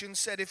Elisha and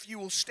said, if you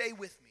will stay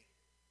with me,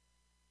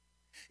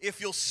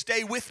 if you'll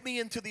stay with me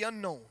into the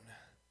unknown,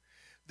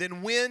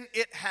 then when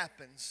it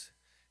happens,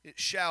 it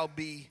shall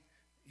be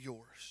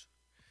yours.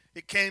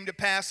 It came to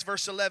pass,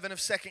 verse 11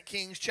 of 2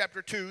 Kings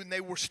chapter 2, and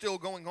they were still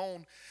going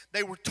on.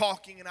 They were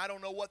talking, and I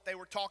don't know what they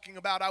were talking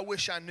about. I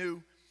wish I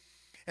knew.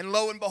 And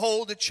lo and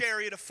behold, a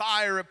chariot of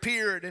fire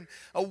appeared, and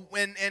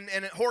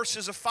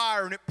horses of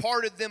fire, and it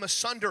parted them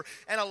asunder.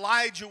 And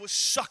Elijah was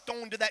sucked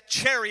onto that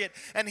chariot,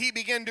 and he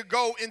began to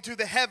go into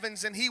the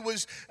heavens, and he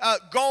was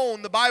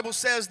gone. The Bible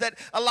says that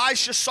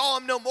Elisha saw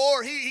him no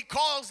more. He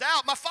calls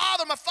out, my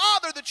father,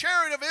 the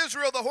chariot of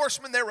Israel, the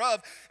horsemen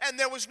thereof. And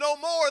there was no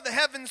more. The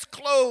heavens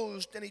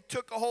closed, and he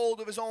took a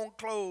hold of his own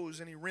clothes,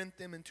 and he rent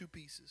them in two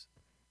pieces.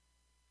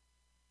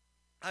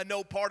 I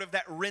know part of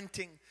that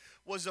renting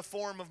was a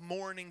form of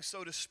mourning,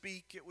 so to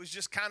speak. It was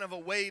just kind of a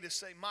way to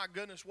say, my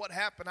goodness, what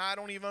happened? I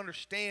don't even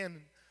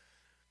understand.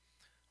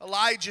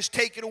 Elijah's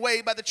taken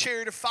away by the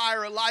chariot of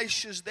fire.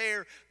 Elisha's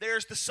there.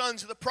 There's the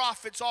sons of the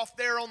prophets off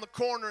there on the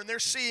corner, and they're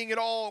seeing it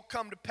all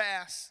come to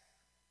pass.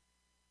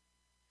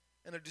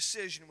 And a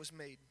decision was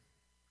made.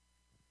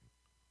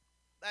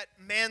 That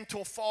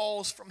mantle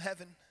falls from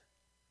heaven.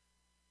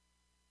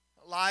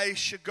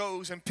 Elisha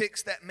goes and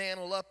picks that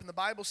mantle up, and the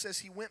Bible says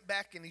he went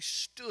back and he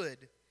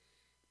stood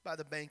by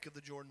the bank of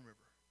the Jordan River.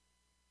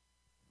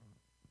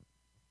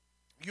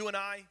 You and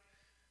I,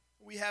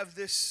 we have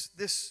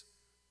this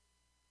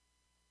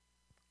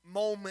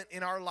moment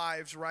in our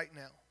lives right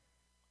now.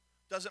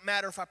 Doesn't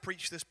matter if I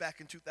preached this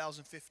back in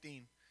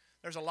 2015.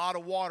 There's a lot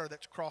of water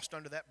that's crossed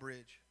under that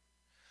bridge.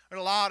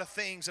 There's a lot of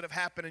things that have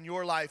happened in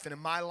your life and in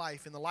my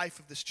life, in the life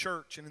of this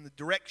church, and in the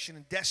direction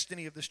and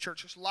destiny of this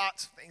church. There's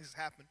lots of things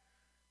that happen.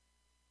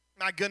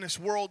 My goodness,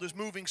 world is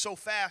moving so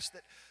fast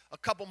that a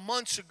couple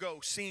months ago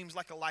seems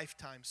like a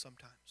lifetime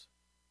sometimes.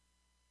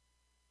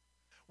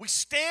 We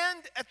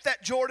stand at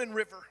that Jordan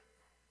River.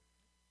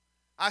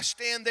 I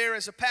stand there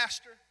as a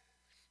pastor,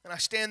 and I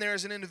stand there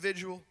as an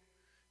individual.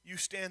 You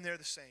stand there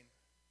the same.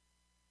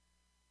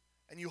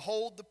 And you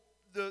hold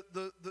the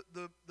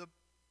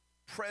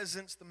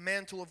presence, the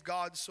mantle of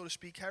God, so to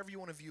speak, however you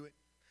want to view it.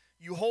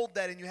 You hold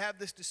that and you have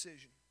this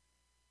decision.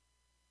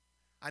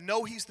 I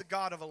know He's the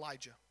God of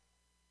Elijah.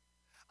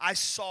 I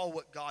saw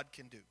what God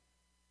can do.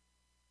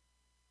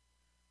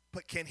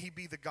 But can He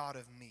be the God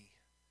of me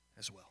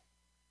as well?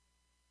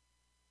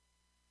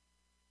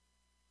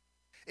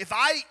 If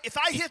I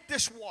hit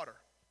this water,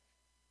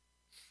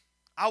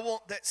 I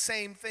want that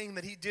same thing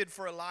that He did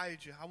for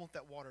Elijah. I want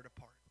that water to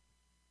part.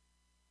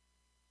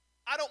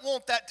 I don't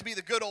want that to be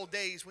the good old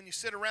days when you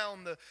sit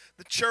around the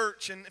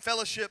church and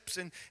fellowships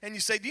and you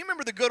say, do you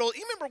remember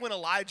you remember when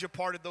Elijah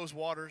parted those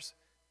waters?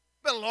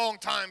 It's been a long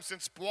time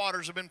since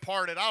waters have been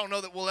parted. I don't know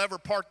that we'll ever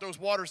part those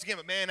waters again,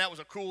 but man, that was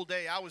a cool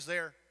day. I was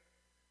there.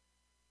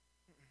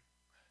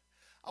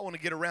 I want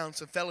to get around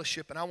some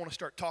fellowship and I want to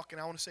start talking.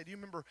 I want to say, do you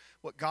remember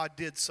what God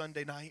did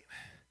Sunday night?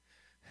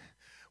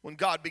 When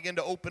God began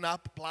to open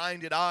up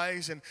blinded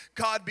eyes and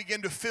God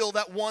began to fill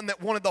that one that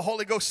wanted the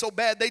Holy Ghost so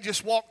bad, they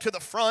just walked to the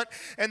front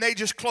and they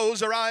just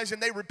closed their eyes and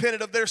they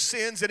repented of their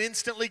sins, and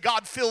instantly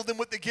God filled them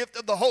with the gift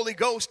of the Holy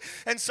Ghost.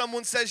 And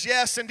someone says,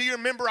 yes, and do you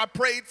remember I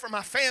prayed for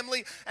my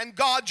family and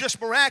God just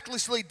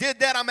miraculously did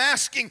that? I'm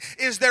asking,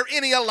 is there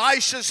any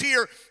Elishas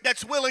here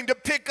that's willing to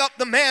pick up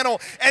the mantle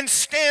and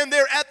stand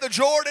there at the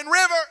Jordan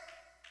River?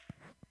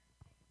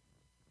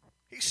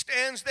 He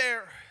stands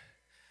there.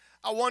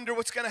 I wonder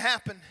what's going to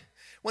happen.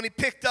 When he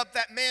picked up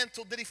that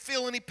mantle, did he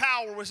feel any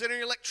power? Was there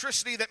any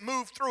electricity that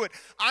moved through it?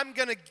 I'm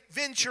going to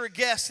venture a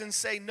guess and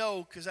say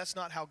no, because that's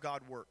not how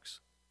God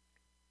works.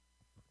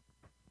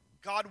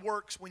 God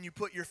works when you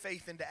put your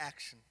faith into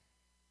action.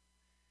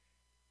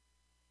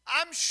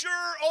 I'm sure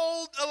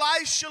old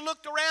Elisha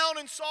looked around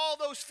and saw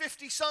those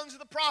 50 sons of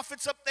the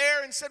prophets up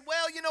there and said,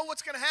 well, you know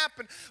what's going to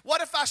happen? What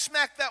if I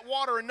smack that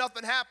water and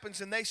nothing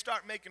happens and they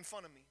start making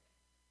fun of me?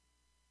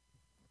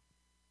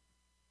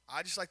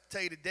 I just like to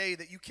tell you today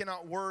that you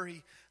cannot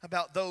worry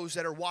about those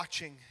that are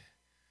watching,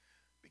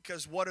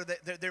 because what are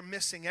they're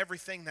missing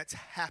everything that's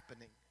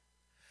happening.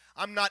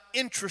 I'm not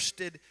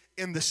interested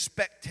in the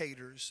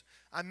spectators.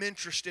 I'm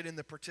interested in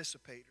the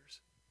participators.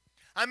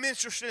 I'm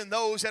interested in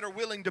those that are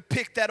willing to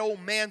pick that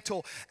old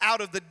mantle out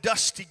of the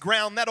dusty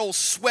ground, that old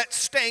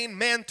sweat-stained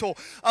mantle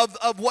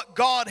of what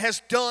God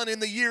has done in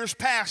the years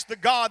past, the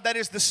God that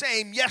is the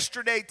same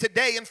yesterday,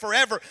 today, and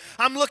forever.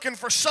 I'm looking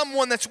for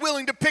someone that's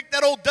willing to pick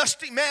that old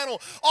dusty mantle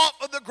off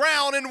of the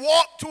ground and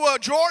walk to a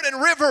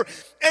Jordan River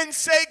and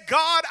say,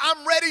 God,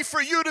 I'm ready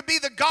for you to be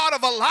the God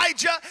of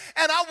Elijah,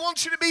 and I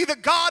want you to be the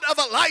God of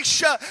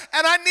Elisha,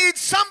 and I need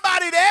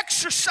somebody to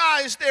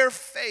exercise their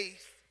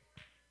faith.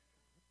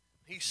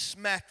 He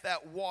smacked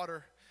that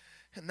water,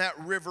 and that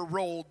river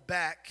rolled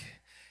back.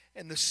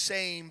 And the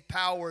same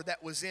power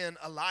that was in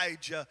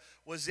Elijah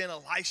was in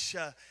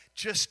Elisha,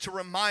 just to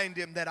remind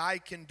him that I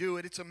can do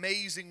it. It's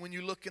amazing when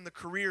you look in the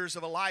careers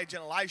of Elijah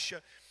and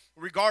Elisha,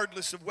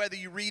 regardless of whether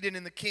you read it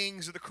in the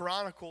Kings or the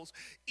Chronicles,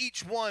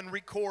 each one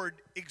record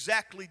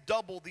exactly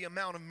double the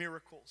amount of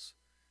miracles.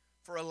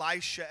 For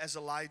Elisha as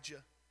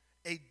Elijah,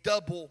 a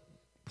double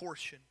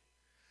portion.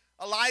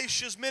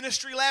 Elisha's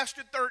ministry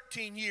lasted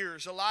 13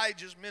 years.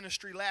 Elijah's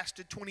ministry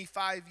lasted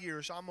 25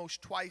 years,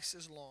 almost twice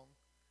as long.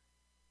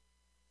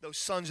 Those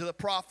sons of the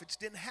prophets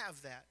didn't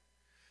have that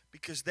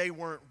because they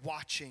weren't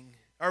watching,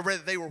 or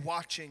rather they were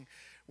watching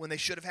when they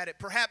should have had it.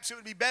 Perhaps it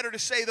would be better to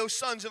say those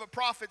sons of the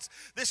prophets,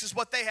 this is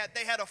what they had.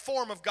 They had a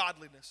form of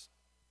godliness,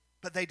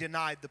 but they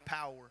denied the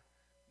power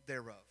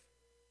thereof.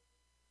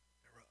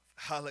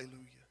 Hallelujah.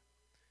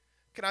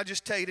 Can I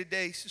just tell you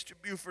today, Sister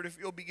Buford, if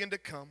you'll begin to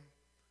come.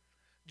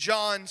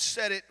 John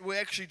said it, well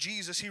actually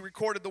Jesus, he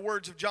recorded the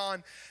words of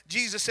John.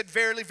 Jesus said,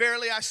 verily,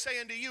 verily, I say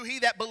unto you, he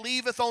that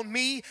believeth on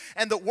me,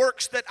 and the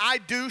works that I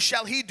do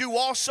shall he do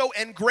also,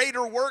 and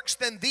greater works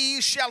than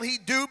these shall he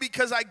do,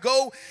 because I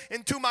go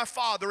into my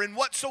Father. And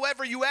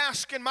whatsoever you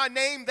ask in my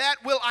name, that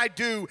will I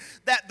do,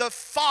 that the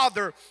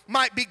Father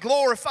might be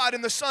glorified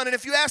in the Son. And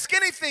if you ask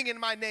anything in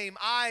my name,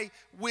 I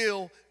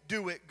will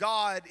do it.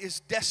 God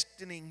is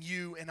destining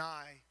you and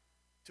I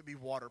to be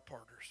water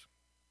partners.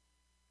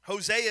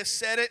 Hosea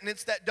said it, and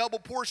it's that double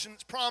portion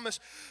that's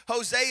promised.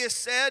 Hosea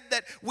said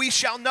that we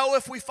shall know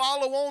if we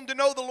follow on to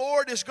know the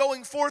Lord is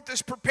going forth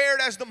as prepared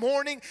as the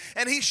morning,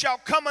 and he shall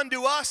come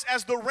unto us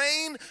as the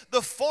rain,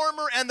 the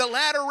former and the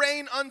latter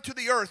rain unto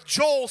the earth.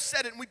 Joel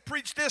said it, and we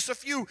preached this a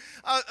few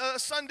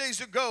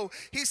Sundays ago.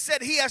 He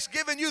said, he has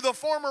given you the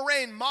former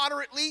rain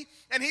moderately,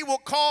 and he will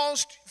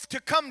cause to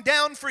come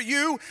down for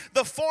you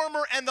the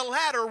former and the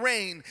latter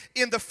rain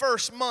in the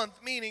first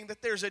month, meaning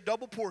that there's a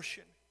double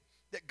portion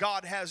that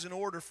God has in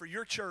order for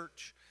your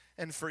church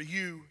and for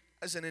you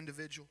as an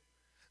individual.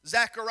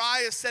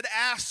 Zechariah said,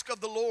 ask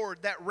of the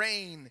Lord that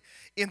rain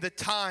in the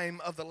time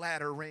of the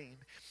latter rain.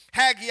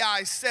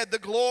 Haggai said, the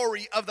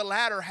glory of the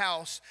latter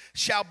house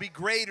shall be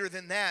greater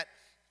than that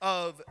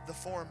of the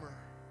former.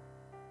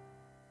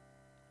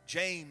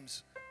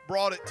 James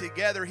brought it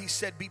together. He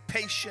said, be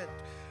patient,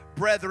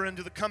 brethren,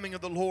 to the coming of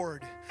the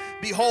Lord.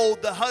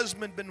 Behold, the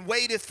husbandman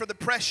waiteth for the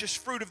precious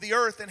fruit of the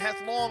earth, and hath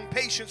long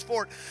patience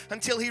for it,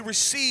 until he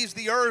receives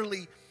the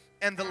early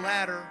and the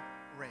latter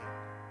rain.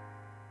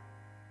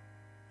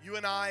 You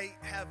and I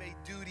have a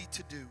duty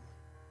to do.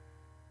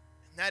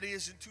 And that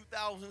is, in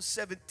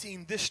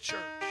 2017, this church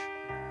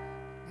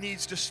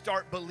needs to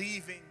start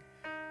believing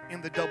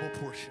in the double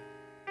portion.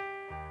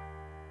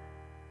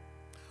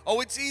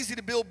 Oh, it's easy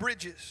to build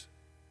bridges.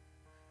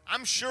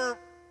 I'm sure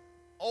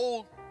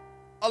old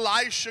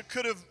Elisha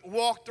could have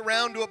walked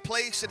around to a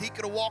place that he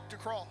could have walked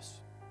across.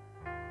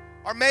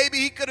 Or maybe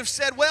he could have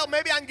said, well,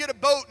 maybe I can get a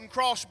boat and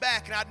cross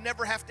back and I'd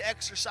never have to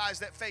exercise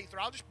that faith. Or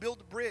I'll just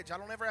build a bridge. I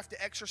don't ever have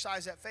to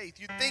exercise that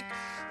faith. You'd think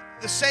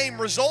the same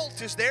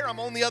result is there. I'm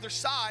on the other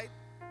side.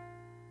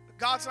 But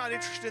God's not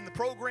interested in the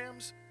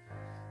programs.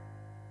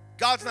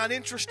 God's not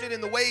interested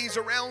in the ways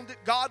around it.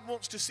 God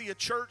wants to see a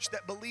church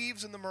that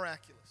believes in the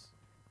miraculous.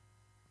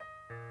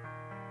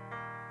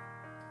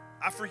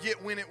 I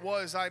forget when it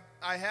was. I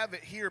have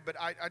it here, but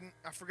I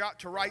forgot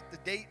to write the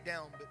date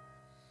down. But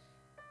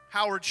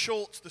Howard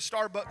Schultz, the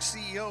Starbucks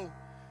CEO,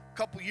 a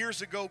couple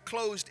years ago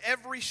closed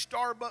every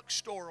Starbucks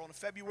store on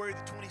February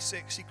the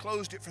 26th. He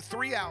closed it for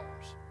 3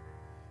 hours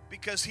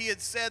because he had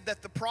said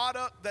that the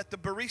product that the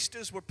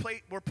baristas were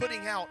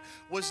putting out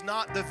was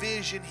not the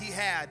vision he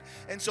had.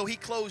 And so he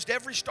closed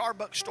every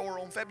Starbucks store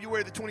on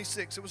February the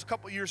 26th, it was a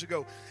couple years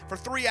ago, for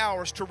 3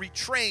 hours to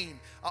retrain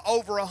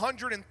over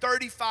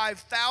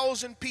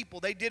 135,000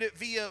 people. They did it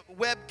via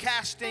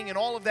webcasting and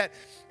all of that.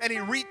 And he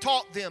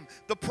retaught them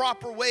the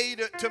proper way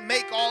to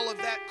make all of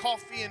that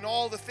coffee and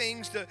all the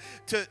things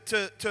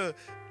to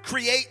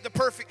create the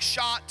perfect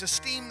shot, to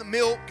steam the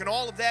milk and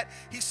all of that.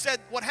 He said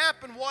what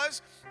happened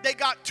was they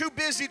got too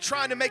busy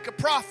trying to make a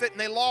profit and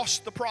they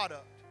lost the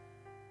product.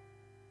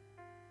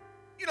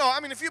 You know,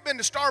 I mean, if you've been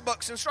to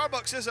Starbucks, and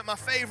Starbucks isn't my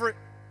favorite,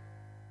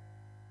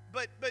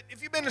 but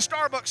if you've been to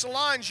Starbucks, the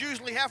line's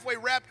usually halfway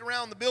wrapped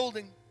around the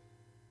building.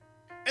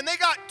 And they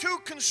got too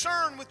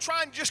concerned with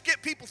trying to just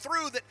get people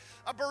through that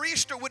a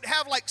barista would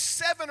have like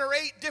 7 or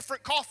 8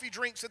 different coffee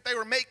drinks that they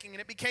were making,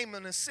 and it became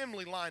an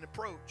assembly line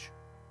approach.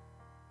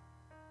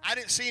 I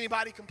didn't see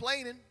anybody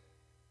complaining.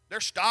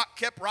 Their stock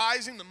kept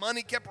rising, the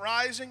money kept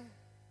rising.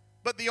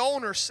 But the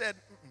owner said,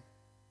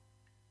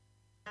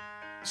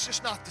 It's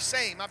just not the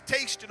same. I've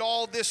tasted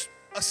all this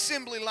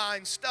assembly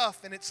line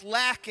stuff, and it's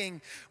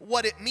lacking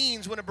what it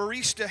means when a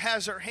barista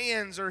has her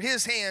hands or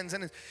his hands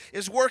and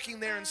is working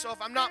there. And so if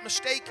I'm not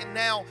mistaken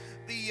now,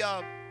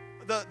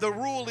 the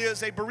rule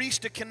is a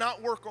barista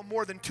cannot work on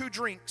more than 2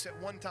 drinks at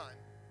one time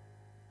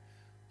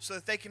so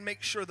that they can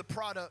make sure the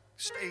product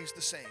stays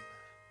the same.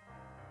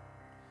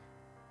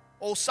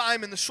 Old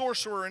Simon the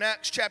sorcerer in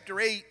Acts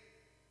chapter 8,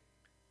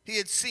 he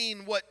had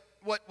seen what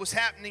was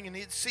happening, and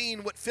he had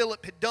seen what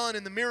Philip had done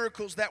and the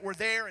miracles that were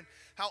there, and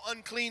how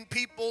unclean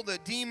people, the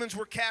demons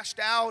were cast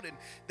out, and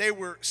they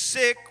were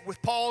sick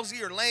with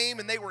palsy or lame,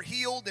 and they were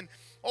healed. And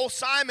old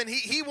Simon,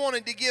 he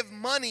wanted to give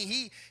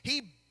money.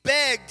 He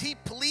begged, he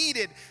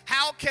pleaded,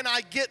 how can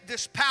I get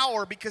this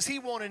power? Because he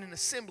wanted an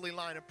assembly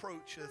line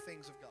approach to the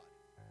things of God.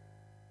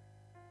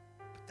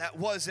 But that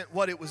wasn't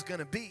what it was going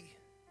to be.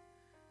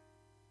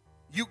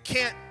 You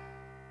can't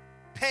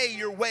pay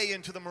your way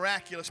into the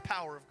miraculous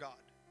power of God.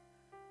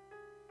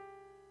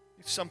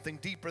 It's something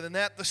deeper than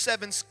that. The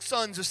 7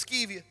 sons of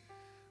Sceva,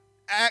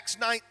 Acts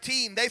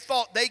 19, they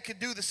thought they could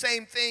do the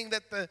same thing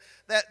that the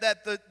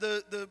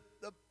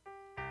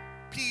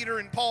Peter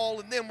and Paul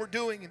and them were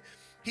doing. And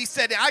he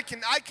said, I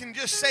can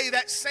just say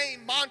that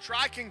same mantra.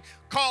 I can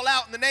call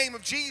out in the name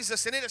of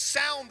Jesus and it'll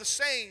sound the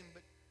same.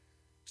 But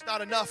it's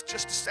not enough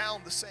just to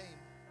sound the same.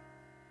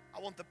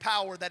 I want the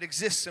power that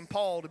exists in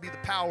Paul to be the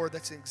power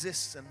that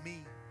exists in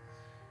me.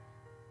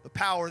 The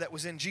power that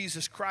was in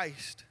Jesus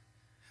Christ,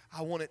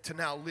 I want it to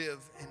now live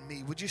in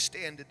me. Would you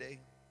stand today?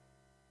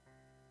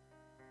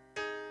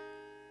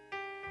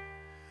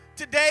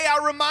 Today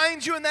I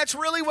remind you, and that's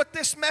really what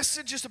this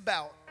message is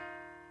about.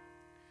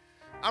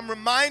 I'm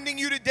reminding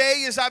you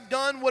today, as I've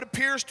done what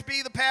appears to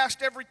be the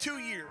past every 2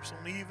 years,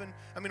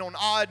 on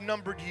odd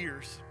numbered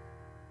years.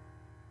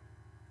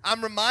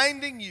 I'm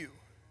reminding you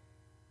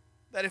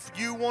that if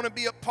you want to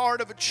be a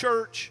part of a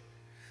church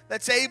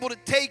that's able to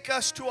take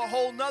us to a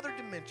whole nother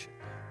dimension,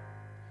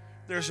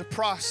 there's a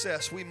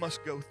process we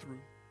must go through.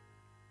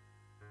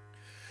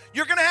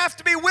 You're going to have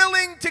to be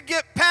willing to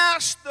get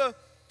past the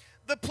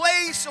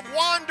place of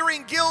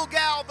wandering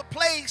Gilgal, the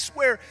place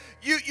where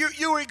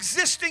you're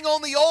existing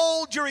on the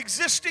old, you're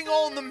existing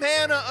on the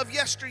manna of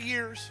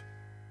yesteryears.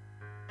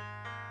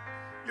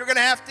 You're going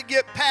to have to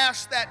get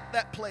past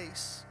that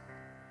place.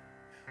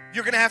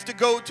 You're going to have to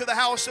go to the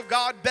house of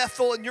God,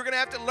 Bethel, and you're going to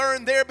have to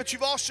learn there, but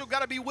you've also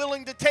got to be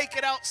willing to take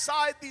it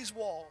outside these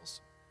walls.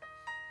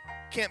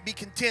 Can't be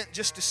content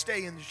just to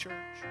stay in the church.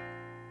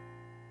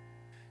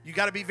 You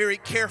got to be very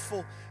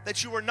careful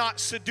that you are not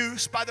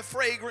seduced by the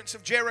fragrance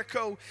of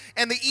Jericho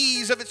and the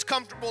ease of its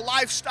comfortable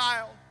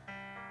lifestyle.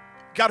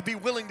 You got to be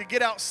willing to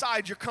get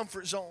outside your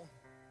comfort zone.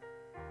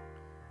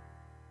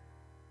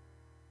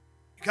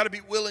 You got to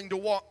be willing to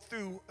walk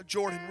through a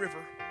Jordan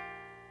River.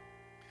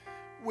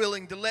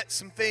 Willing to let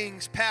some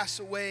things pass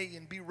away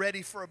and be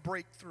ready for a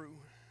breakthrough.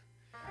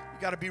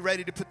 You got to be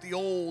ready to put the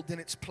old in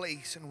its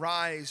place and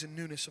rise in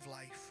newness of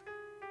life.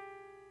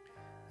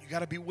 You got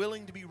to be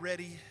willing to be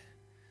ready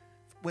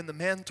when the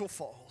mantle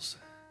falls,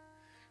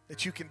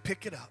 that you can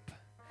pick it up,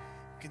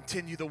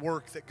 continue the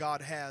work that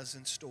God has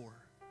in store.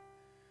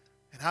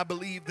 And I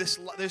believe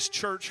this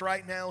church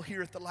right now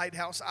here at the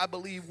Lighthouse, I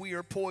believe we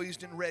are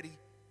poised and ready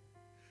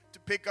to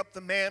pick up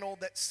the mantle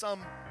that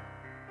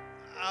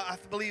I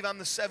believe I'm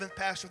the 7th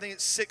pastor. I think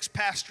it's 6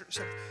 pastors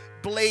have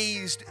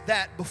blazed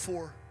that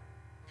before.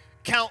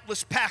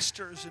 Countless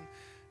pastors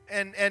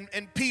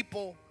and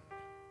people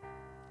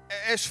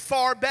as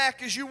far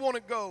back as you want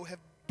to go have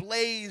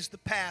blazed the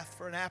path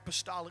for an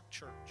apostolic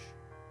church.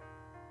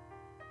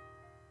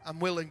 I'm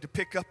willing to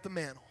pick up the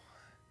mantle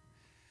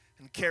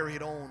and carry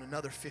it on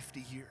another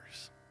 50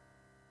 years.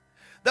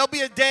 There'll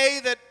be a day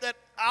that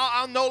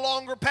I'll no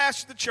longer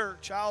pastor the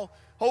church.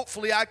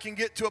 Hopefully I can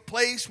get to a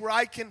place where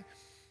I can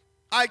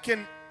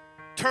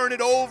turn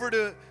it over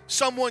to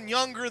someone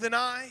younger than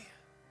I.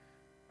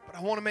 But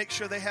I want to make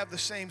sure they have the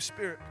same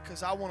spirit,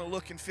 because I want to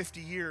look in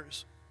 50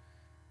 years.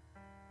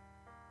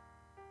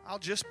 I'll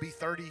just be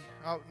 30.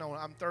 No,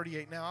 I'm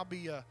 38 now. I'll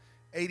be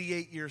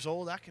 88 years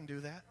old. I can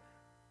do that.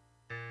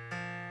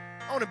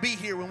 I want to be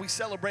here when we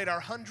celebrate our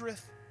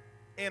 100th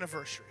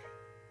anniversary.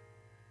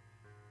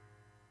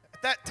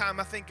 At that time,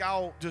 I think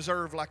I'll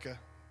deserve like a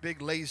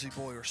big lazy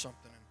boy or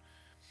something.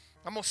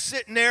 I'm going to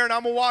sit in there and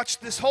I'm going to watch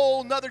this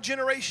whole another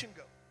generation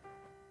go.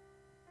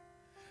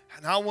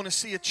 And I want to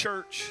see a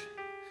church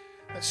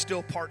that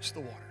still parts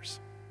the waters.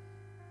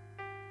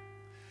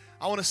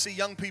 I want to see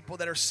young people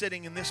that are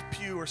sitting in this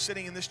pew or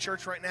sitting in this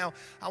church right now.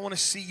 I want to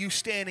see you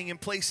standing in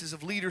places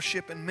of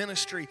leadership and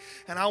ministry,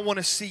 and I want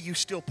to see you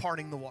still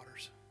parting the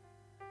waters.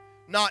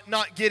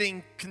 Not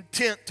getting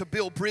content to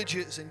build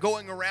bridges and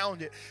going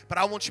around it, but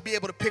I want you to be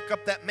able to pick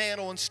up that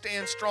mantle and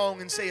stand strong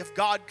and say, if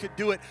God could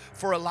do it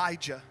for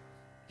Elijah,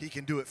 He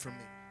can do it for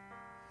me.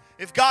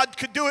 If God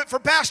could do it for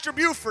Pastor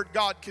Buford,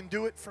 God can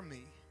do it for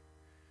me.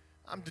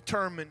 I'm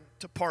determined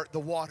to part the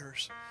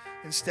waters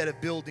instead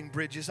of building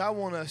bridges. I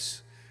want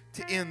us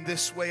to end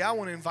this way. I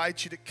want to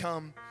invite you to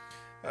come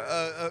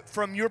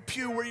from your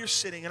pew where you're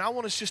sitting, and I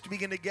want us just to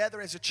begin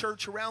together as a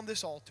church around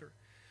this altar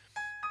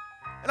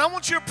And I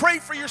want you to pray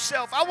for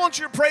yourself. I want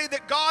you to pray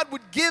that God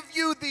would give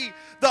you the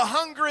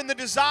hunger and the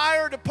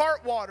desire to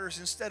part waters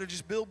instead of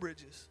just build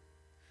bridges.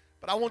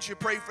 But I want you to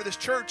pray for this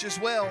church as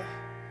well,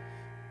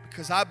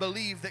 because I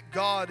believe that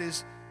God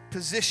is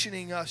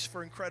positioning us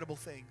for incredible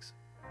things.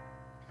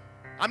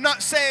 I'm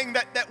not saying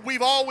that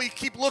we've always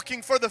keep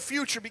looking for the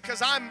future,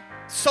 because I'm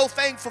so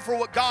thankful for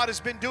what God has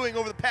been doing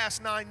over the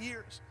past 9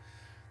 years.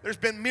 There's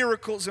been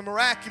miracles and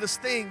miraculous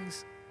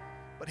things,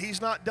 but He's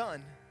not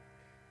done.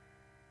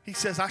 He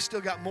says, I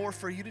still got more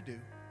for you to do.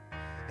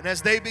 And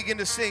as they begin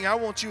to sing, I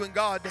want you and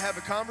God to have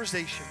a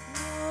conversation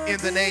in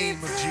the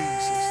name of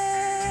Jesus.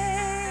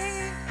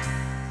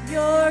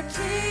 Your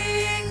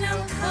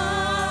kingdom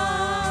come.